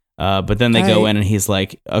something. But then they go in and he's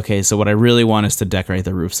like, okay, so what I really want is to decorate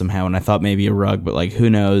the roof somehow. And I thought maybe a rug, but like, who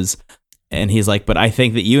knows? And he's like, but I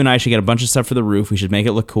think that you and I should get a bunch of stuff for the roof. We should make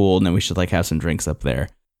it look cool. And then we should like have some drinks up there.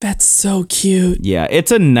 That's so cute. Yeah,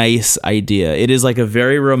 it's a nice idea. It is like a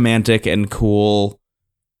very romantic and cool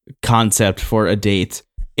concept for a date.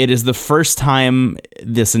 It is the first time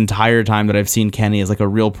this entire time that I've seen Kenny as like a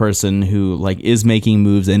real person who like is making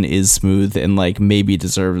moves and is smooth and like maybe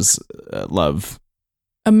deserves love.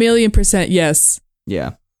 1,000,000% yes.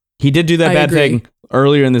 Yeah. He did do that bad agree. thing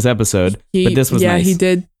earlier in this episode, but this was nice.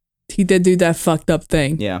 He did do that fucked up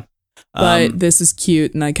thing. Yeah. But this is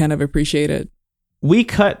cute and I kind of appreciate it. We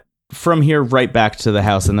cut from here right back to the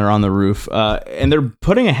house and they're on the roof and they're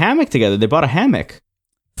putting a hammock together. They bought a hammock.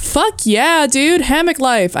 Fuck yeah, dude. Hammock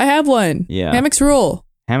life. I have one. Yeah. Hammocks rule.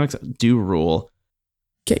 Hammocks do rule.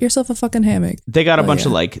 Get yourself a fucking hammock. They got a bunch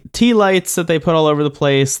of like tea lights that they put all over the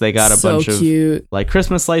place. They got a bunch of like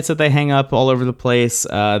Christmas lights that they hang up all over the place.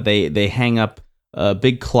 They hang up a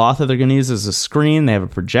big cloth that they're going to use as a screen. They have a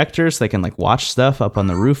projector so they can like watch stuff up on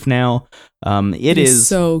the roof now. It is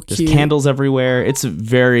so cute. There's candles everywhere. It's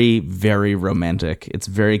very, very romantic. It's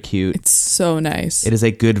very cute. It's so nice. It is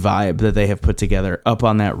a good vibe that they have put together up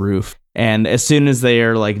on that roof. And as soon as they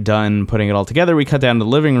are like done putting it all together, we cut down to the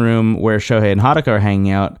living room where Shohei and Haruka are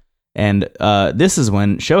hanging out. And this is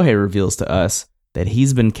when Shohei reveals to us that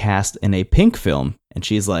he's been cast in a Pink film. And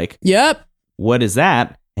she's like, yep. What is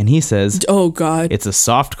that? And he says, oh, God. It's a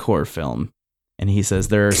softcore film. And he says,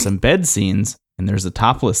 there are some bed scenes and there's a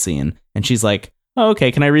topless scene. And she's like, oh,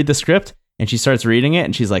 okay, can I read the script? And she starts reading it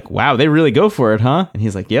and she's like, wow, they really go for it, huh? And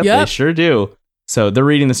he's like, yep. They sure do. So they're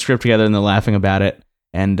reading the script together and they're laughing about it.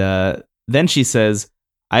 And then she says,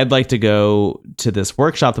 I'd like to go to this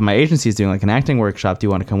workshop that my agency is doing, like an acting workshop. Do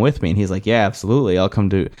you want to come with me? And he's like, yeah, absolutely. I'll come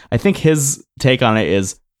to. I think his take on it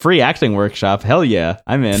is free acting workshop. Hell yeah,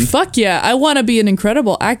 I'm in. Fuck yeah. I want to be an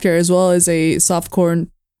incredible actor as well as a softcore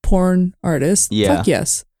porn artist. Yeah. Fuck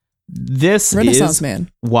yes. This Renaissance is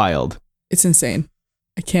man. Wild. It's insane.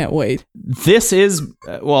 I can't wait. This is,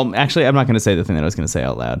 well, actually, I'm not going to say the thing that I was going to say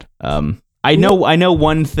out loud. I know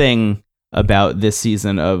one thing about this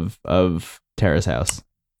season of Terrace House.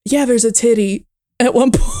 Yeah, there's a titty at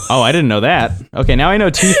one point. Oh, I didn't know that. Okay, now I know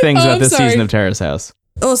two things about this season of Terrace House.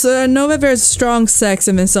 Oh, so I know that there's strong sex,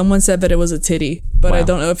 and then someone said that it was a titty, but I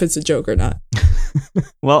don't know if it's a joke or not.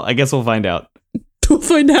 Well, I guess we'll find out. We'll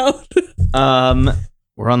find out.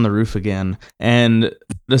 We're on the roof again, and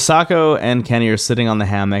Asako and Kenny are sitting on the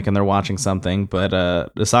hammock, and they're watching something, but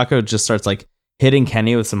Asako just starts like hitting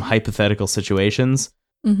Kenny with some hypothetical situations.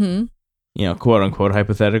 Mm-hmm. You know, quote unquote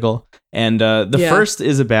hypothetical. And the first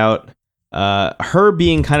is about her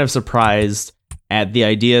being kind of surprised at the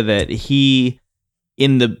idea that he,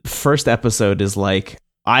 in the first episode, is like,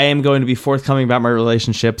 I am going to be forthcoming about my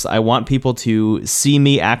relationships. I want people to see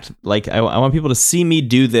me act like, I want people to see me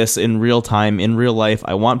do this in real time, in real life.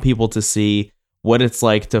 I want people to see what it's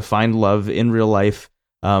like to find love in real life,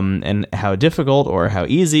 and how difficult or how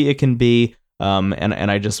easy it can be.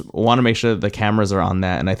 And I just want to make sure that the cameras are on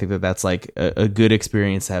that. And I think that that's like a good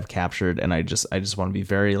experience to have captured. And I just want to be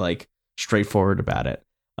very like straightforward about it.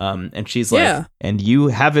 And she's like, and you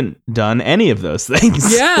haven't done any of those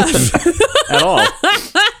things. Yeah. At all.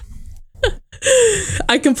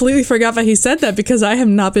 I completely forgot that he said that because I have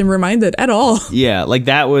not been reminded at all. Yeah, like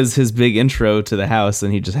that was his big intro to the house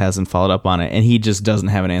and he just hasn't followed up on it. And he just doesn't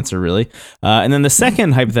have an answer, really. And then the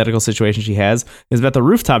second hypothetical situation she has is about the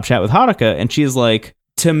rooftop chat with Haruka. And she's like,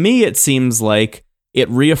 to me, it seems like it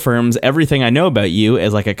reaffirms everything I know about you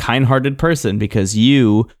as like a kind-hearted person because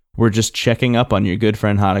you were just checking up on your good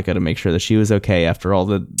friend Haruka to make sure that she was okay after all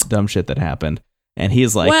the dumb shit that happened. And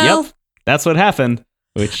he's like, yep, that's what happened.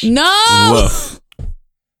 Which woof.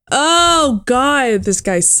 Oh God, this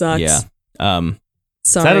guy sucks. Yeah. Sorry.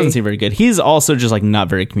 So that doesn't seem very good. He's also just like not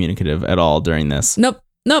very communicative at all during this. Nope.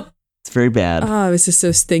 It's very bad. Oh, this is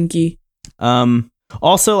so stinky.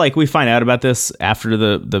 Also, like, we find out about this after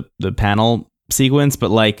the panel sequence,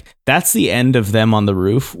 but like that's the end of them on the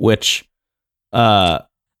roof, which I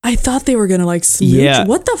thought they were gonna like smooch. Yeah.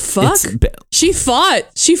 What the fuck? it's She fought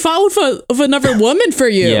with another woman for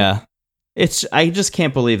you. yeah. I just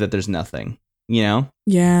can't believe that there's nothing, you know?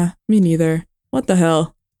 Yeah, me neither. What the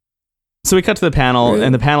hell? So we cut to the panel, Really?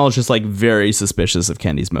 and the panel is just like very suspicious of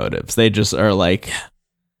Kenny's motives. They just are like,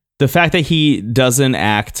 the fact that he doesn't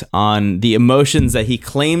act on the emotions that he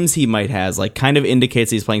claims he might has, like, kind of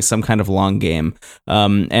indicates he's playing some kind of long game.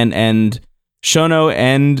 And Shono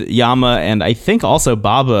and Yama, and I think also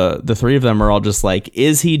Baba, the three of them are all just like,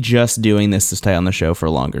 is he just doing this to stay on the show for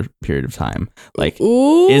a longer period of time? Like,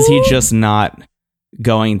 Ooh. is he just not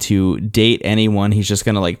going to date anyone? He's just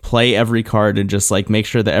going to like play every card and just like make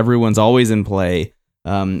sure that everyone's always in play,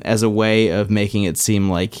 as a way of making it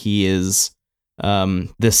seem like he is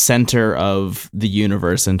the center of the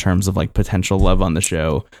universe in terms of like potential love on the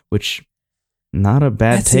show, which not a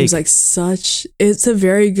bad That take. seems like it's a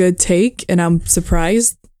very good take, and I'm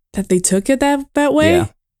surprised that they took it that way. Yeah.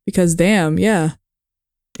 Because damn, yeah.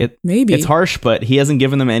 Maybe. It's harsh, but he hasn't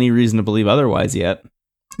given them any reason to believe otherwise yet.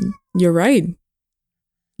 You're right.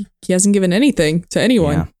 He hasn't given anything to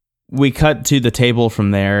anyone. Yeah. We cut to the table from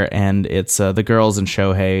there, and it's the girls and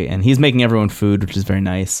Shohei, and he's making everyone food, which is very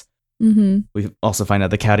nice. Mm-hmm. We also find out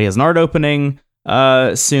that Kaori has an art opening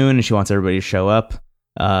soon, and she wants everybody to show up.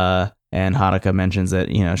 And Haruka mentions that,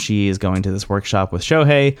 you know, she is going to this workshop with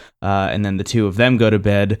Shohei, and then the two of them go to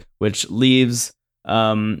bed, which leaves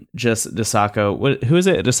just Dosako. Who is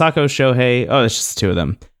it? Dosako, Shohei. Oh, it's just the two of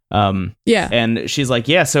them. Yeah. And she's like,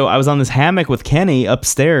 yeah, so I was on this hammock with Kenny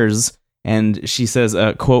upstairs, and she says,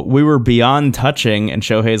 quote, we were beyond touching. And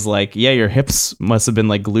Shohei's like, yeah, your hips must have been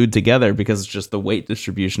like glued together because it's just the weight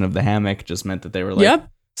distribution of the hammock just meant that they were like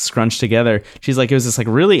scrunched together. She's like, it was this like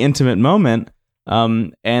really intimate moment.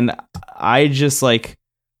 And I just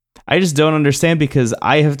don't understand, because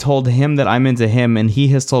I have told him that I'm into him, and he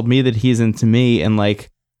has told me that he's into me. And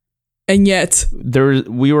like, And yet,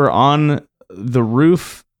 we were on the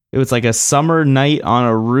roof. It was like a summer night on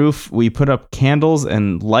a roof. We put up candles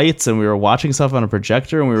and lights, and we were watching stuff on a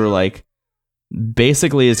projector, and we were like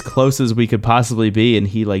basically as close as we could possibly be. And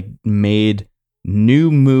he like made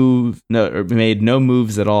no moves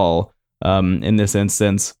at all in this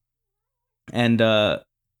instance. And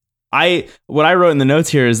what I wrote in the notes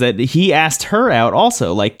here is that he asked her out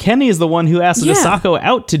also. Like, Kenny is the one who asked Dosako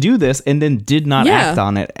out to do this and then did not act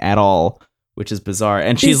on it at all, which is bizarre.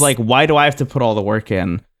 And she's like, why do I have to put all the work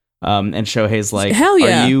in? And Shohei's like, hell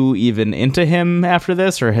yeah. Are you even into him after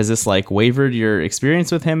this? Or has this like wavered your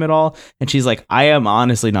experience with him at all? And she's like, I am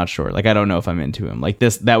honestly not sure. Like, I don't know if I'm into him. Like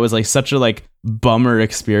that was like such a like bummer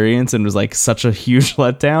experience, and was like such a huge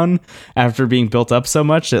letdown after being built up so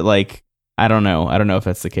much that like, I don't know if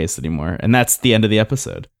that's the case anymore. And that's the end of the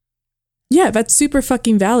episode. yeah, that's super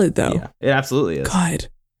fucking valid though. Yeah, it absolutely is. God.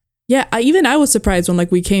 Yeah, I was surprised when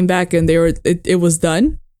like we came back and it was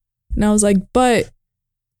done. And I was like, but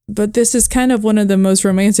this is kind of one of the most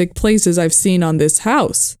romantic places I've seen on this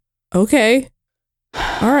house. Okay.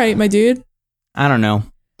 All right, my dude. I don't know.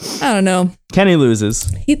 Kenny loses.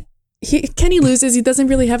 Kenny loses. He doesn't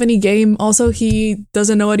really have any game. Also, he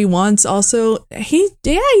doesn't know what he wants. Also, he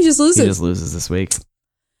just loses. He just loses this week.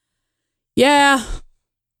 Yeah.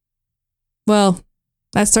 Well,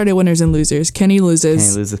 that started winners and losers. Kenny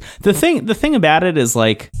loses. The thing about it is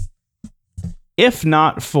like, if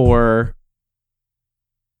not for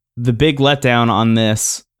the big letdown on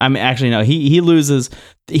this, I mean, actually no, he loses.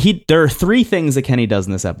 There are three things that Kenny does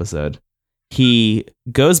in this episode. He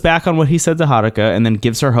goes back on what he said to Haruka and then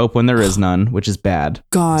gives her hope when there is none, which is bad.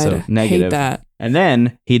 God, so negative. hate that. And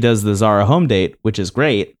then he does the Zara home date, which is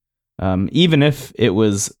great, even if it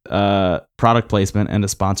was product placement and a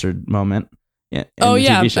sponsored moment. In oh the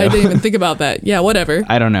yeah, TV show. I didn't even think about that. Yeah, whatever.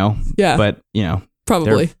 I don't know. Yeah, but you know,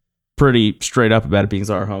 probably they're pretty straight up about it being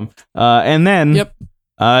Zara home. And then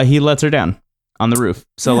he lets her down on the roof.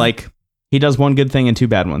 So like, he does one good thing and two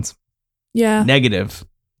bad ones. Yeah. Negative,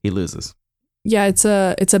 he loses. Yeah, it's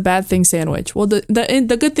a bad thing sandwich. Well,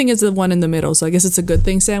 the good thing is the one in the middle, so I guess it's a good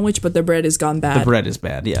thing sandwich, but the bread has gone bad. The bread is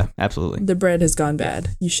bad, yeah, absolutely. The bread has gone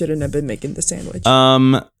bad. You shouldn't have been making the sandwich.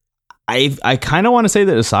 I kind of want to say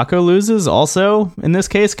that Osako loses also in this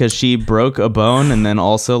case, because she broke a bone and then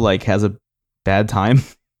also like has a bad time.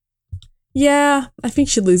 Yeah, I think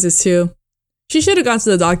she loses too. She should have gone to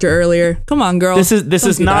the doctor earlier. Come on, girl. This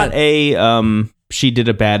is not a she did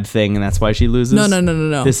a bad thing and that's why she loses.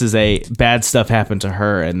 No. This is a bad stuff happened to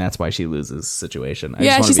her and that's why she loses situation.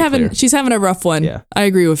 She's having a rough one. Yeah, I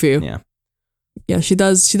agree with you. Yeah, she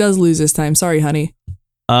does lose this time. Sorry, honey.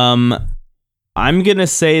 I'm gonna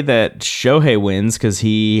say that Shohei wins because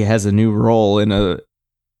he has a new role in a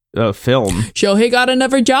film. Shohei got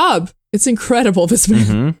another job. It's incredible. This man.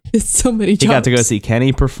 Mhm. It's so many jobs. He got to go see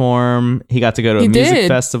Kenny perform. He got to go to a music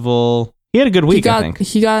festival. He had a good week, I think.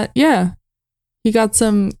 He got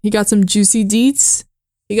some juicy deets.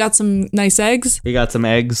 He got some nice eggs. He got some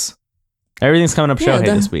eggs. Everything's coming up Shohei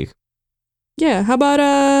this week. Yeah. How about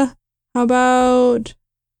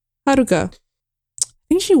Haruka?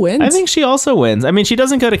 I think she wins. I think she also wins. I mean, she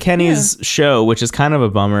doesn't go to Kenny's show, which is kind of a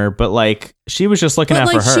bummer, but like she was just looking out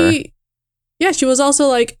for her. She was also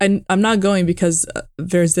like, I'm not going because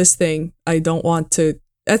there's this thing. I don't want to.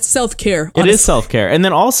 That's self-care. It is self-care. And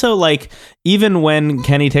then also, like, even when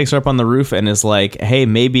Kenny takes her up on the roof and is like, hey,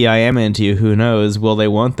 maybe I am into you. Who knows? Will they,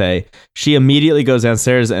 won't they? She immediately goes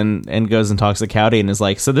downstairs and goes and talks to Cowdy and is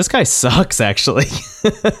like, so this guy sucks, actually.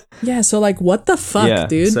 Yeah, so, like, what the fuck,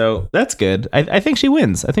 dude? So that's good. I think she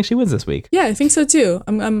wins. I think she wins this week. Yeah, I think so, too.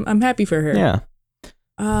 I'm happy for her. Yeah.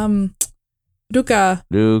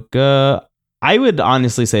 Ruka. I would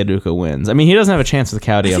honestly say Ruka wins. I mean, he doesn't have a chance with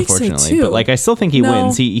Cowdy, unfortunately. So but like, I still think he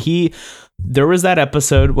wins. He there was that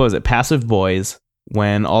episode, what was it, Passive Boys,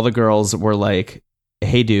 when all the girls were like,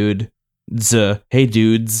 hey dudes,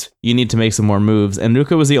 you need to make some more moves. And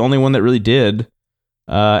Ruka was the only one that really did.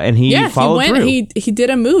 And he followed through. He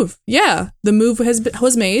did a move. Yeah. The move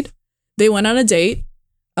was made. They went on a date.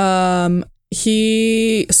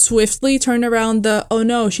 He swiftly turned around oh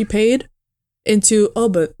no, she paid into, oh,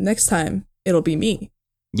 but next time it'll be me.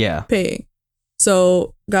 Yeah. Paying.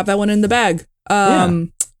 So got that one in the bag.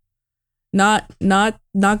 Not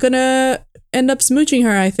gonna end up smooching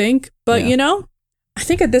her, I think. But I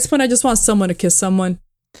think at this point I just want someone to kiss someone.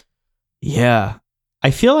 Yeah. I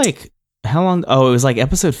feel like how long? Oh, it was like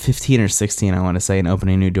episode 15 or 16, I want to say, in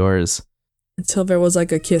Opening New Doors. Until there was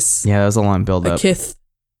like a kiss. Yeah, that was a long build up. A kiss.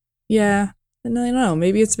 Yeah. And I don't know.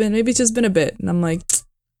 Maybe it's just been a bit. And I'm like,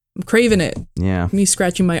 I'm craving it. Yeah. Me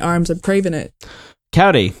scratching my arms, I'm craving it.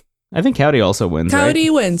 Cowdy. I think Cowdy also wins. Cowdy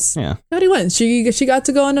right? wins. Yeah. Cowdy wins. She got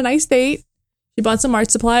to go on a nice date. She bought some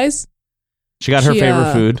art supplies. She got her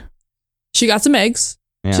favorite food. She got some eggs.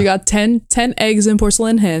 Yeah. She got 10 eggs in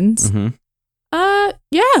porcelain hens. Mm-hmm.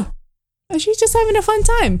 Yeah. She's just having a fun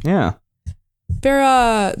time. Yeah.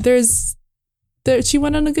 She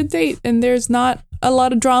went on a good date, and there's not a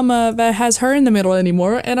lot of drama that has her in the middle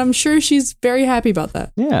anymore, and I'm sure she's very happy about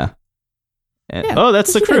that. Yeah. Oh,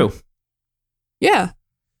 that's the crew. Did. Yeah.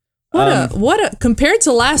 What a compared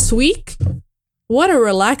to last week, what a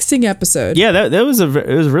relaxing episode. Yeah, it was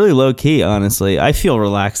really low key, honestly. I feel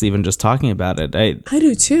relaxed even just talking about it. I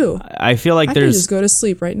do too. I feel like I can just go to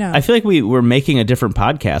sleep right now. I feel like we were making a different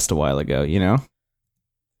podcast a while ago,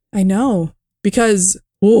 I know. Because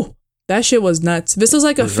that shit was nuts. This was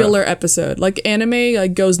like a filler episode. Like anime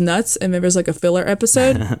like goes nuts and then there's like a filler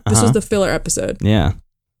episode. This was the filler episode. Yeah.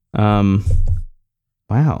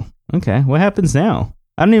 Wow. Okay. What happens now?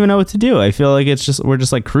 I don't even know what to do. I feel like we're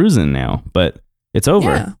just like cruising now, but it's over.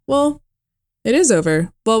 Yeah. Well, it is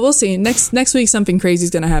over. Well, we'll see. Next week something crazy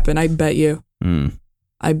is going to happen. I bet you.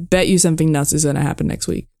 I bet you something nuts is going to happen next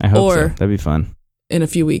week. I hope so. That'd be fun. In a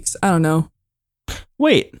few weeks. I don't know.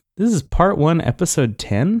 Wait, this is part 1, episode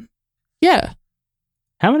 10? Yeah.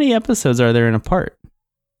 How many episodes are there in a part?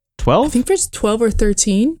 12? I think there's 12 or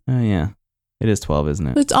 13. Oh, yeah. It is 12, isn't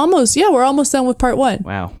it? It's almost, we're almost done with part 1.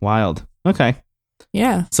 Wow. Wild. Okay.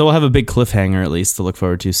 Yeah. So we'll have a big cliffhanger at least to look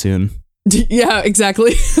forward to soon. Yeah,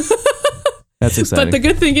 exactly. That's exciting. But the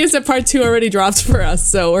good thing is that part 2 already dropped for us,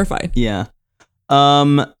 so we're fine. Yeah.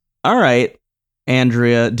 All right.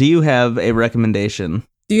 Andrea, do you have a recommendation?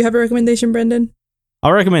 Do you have a recommendation, Brendan?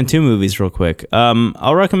 I'll recommend 2 movies real quick.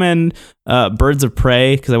 I'll recommend Birds of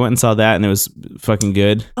Prey because I went and saw that and it was fucking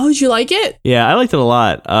good. Oh, did you like it? Yeah, I liked it a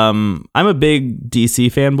lot. I'm a big DC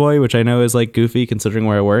fanboy, which I know is like goofy considering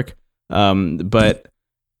where I work. But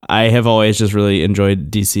I have always just really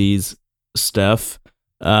enjoyed DC's stuff,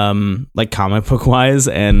 like comic book wise,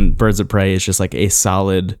 and Birds of Prey is just like a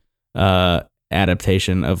solid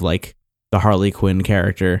adaptation of like the Harley Quinn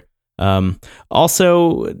character.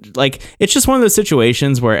 Also, like, it's just one of those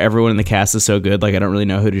situations where everyone in the cast is so good, like I don't really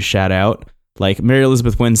know who to shout out. Like Mary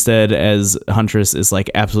Elizabeth Winstead as Huntress is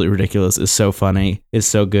like absolutely ridiculous, is so funny, is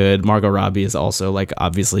so good. Margot Robbie is also like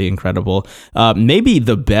obviously incredible. Maybe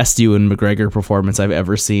the best Ewan McGregor performance I've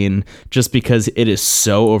ever seen, just because it is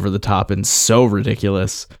so over the top and so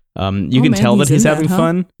ridiculous. You can tell that he's having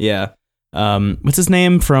fun. Yeah. What's his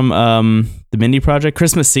name from the Mindy Project?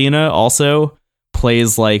 Chris Messina also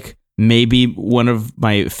plays like maybe one of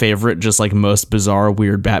my favorite, just like most bizarre,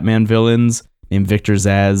 weird Batman villains named Victor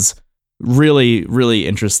Zsasz. really, really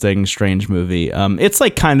interesting, strange movie. It's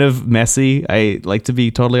like kind of messy. I like to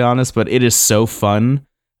be totally honest, but it is so fun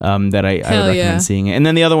that I would recommend seeing it. And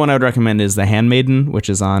then the other one I would recommend is The Handmaiden, which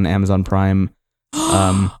is on Amazon Prime.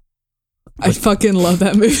 I fucking love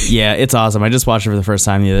that movie. Yeah, it's awesome. I just watched it for the first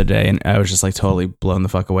time the other day, and I was just like totally blown the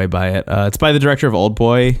fuck away by it. It's by the director of Old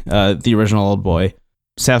Boy, the original Old Boy,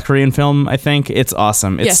 South Korean film, I think. It's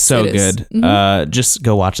awesome. It's so good. Mm-hmm. Just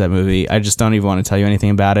go watch that movie. I just don't even want to tell you anything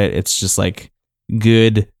about it. It's just like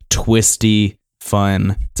good, twisty,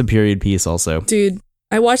 fun. It's a period piece also. Dude,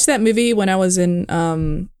 I watched that movie when I was in,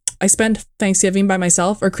 I spent Thanksgiving by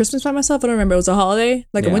myself or Christmas by myself. I don't remember. It was a holiday,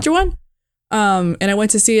 like a winter one. And I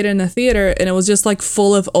went to see it in a theater, and it was just like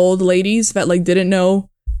full of old ladies that like didn't know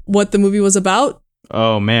what the movie was about.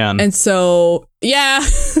 Oh man. And so, yeah.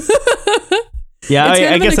 Yeah, it's kind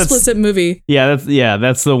of I guess an explicit movie. Yeah,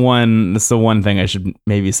 that's the one. That's the one thing I should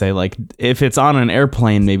maybe say. Like, if it's on an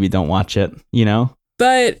airplane, maybe don't watch it. You know.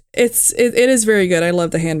 But it is very good. I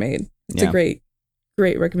love The Handmaid. It's a great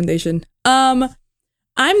recommendation. I'm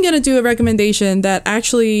gonna do a recommendation that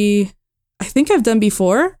actually I think I've done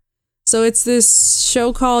before. So it's this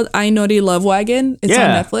show called Ainori Love Wagon. It's on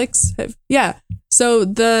Netflix. Yeah. So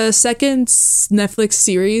the second Netflix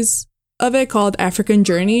series of it called African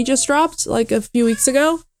Journey just dropped like a few weeks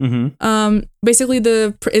ago. Mm-hmm. Basically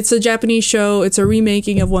it's a Japanese show. It's a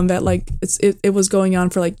remaking of one that like it was going on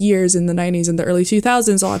for like years in the 90s and the early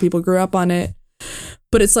 2000s. A lot of people grew up on it.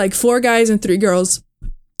 But it's like 4 guys and 3 girls.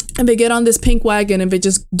 And they get on this pink wagon and they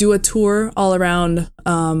just do a tour all around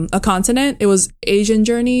a continent. It was Asian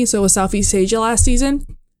Journey, so it was Southeast Asia last season.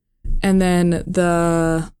 And then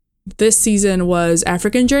this season was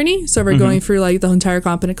African Journey. So we're going through like the entire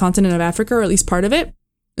continent of Africa, or at least part of it.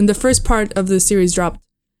 And the first part of the series dropped.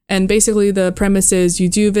 And basically the premise is you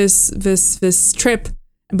do this trip,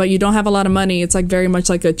 but you don't have a lot of money. It's like very much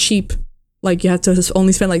like a cheap, like you have to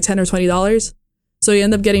only spend like $10 or $20. So you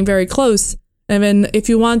end up getting very close. And then if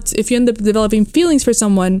you end up developing feelings for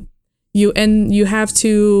someone, you have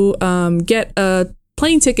to get a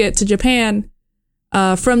plane ticket to Japan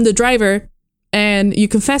from the driver, and you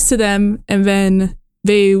confess to them, and then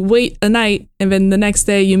they wait a night, and then the next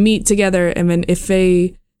day you meet together, and then if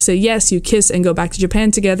they say yes, you kiss and go back to Japan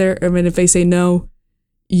together, and then if they say no,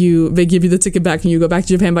 they give you the ticket back and you go back to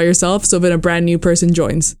Japan by yourself. So then a brand new person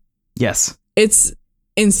joins. Yes, it's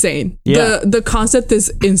insane. Yeah. The concept is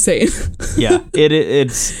insane. Yeah,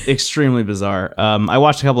 it's extremely bizarre. I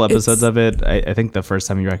watched a couple episodes of it. I think the first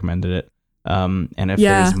time you recommended it. And if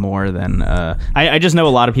there's more, then I just know a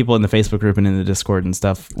lot of people in the Facebook group and in the Discord and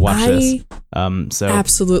stuff watch this. So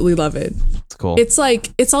absolutely love it. It's cool. It's like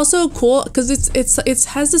it's also cool because it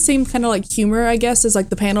has the same kind of like humor, I guess, as like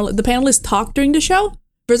the panelists talk during the show.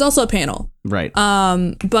 There's also a panel, right?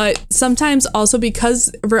 But sometimes also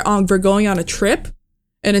because we're going on a trip.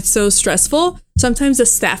 And it's so stressful. Sometimes the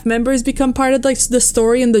staff members become part of like the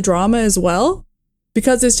story and the drama as well,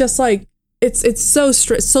 because it's just like it's so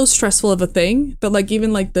stressful of a thing. But like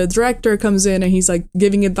even like the director comes in and he's like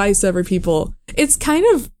giving advice to other people. It's kind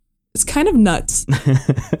of nuts.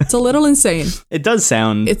 It's a little insane. It does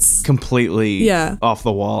sound completely off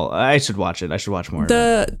the wall. I should watch it. I should watch more.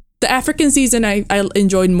 The African season I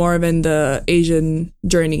enjoyed more than the Asian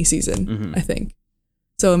Journey season. I think.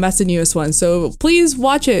 So that's the newest one. So please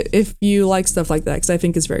watch it if you like stuff like that, because I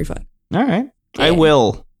think it's very fun. All right. Yeah. I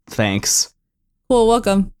will. Thanks. Cool.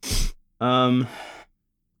 Welcome.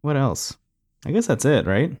 What else? I guess that's it,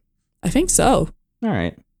 right? I think so. All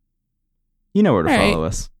right. You know where to follow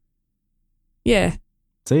us. Yeah.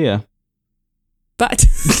 See ya. But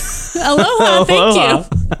aloha.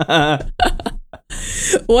 Thank you.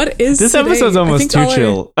 What is this today? episode's almost too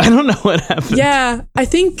chill. I don't know what happened. Yeah, I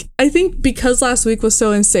think because last week was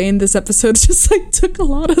so insane, this episode just like took a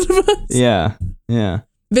lot out of us. Yeah.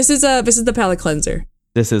 This is the palate cleanser.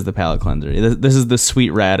 This is the palate cleanser. This is the sweet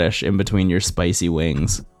radish in between your spicy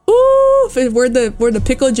wings. Ooh, we're the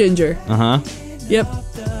pickled ginger. Yep.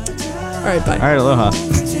 All right, bye. All right, aloha.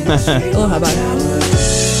 Aloha, bye.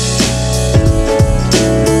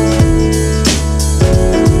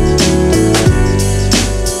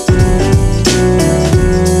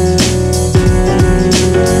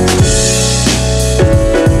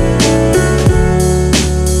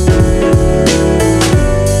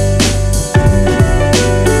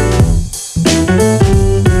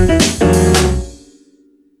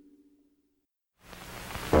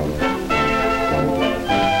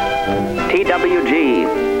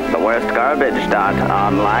 TWG, the worst garbage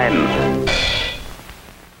online.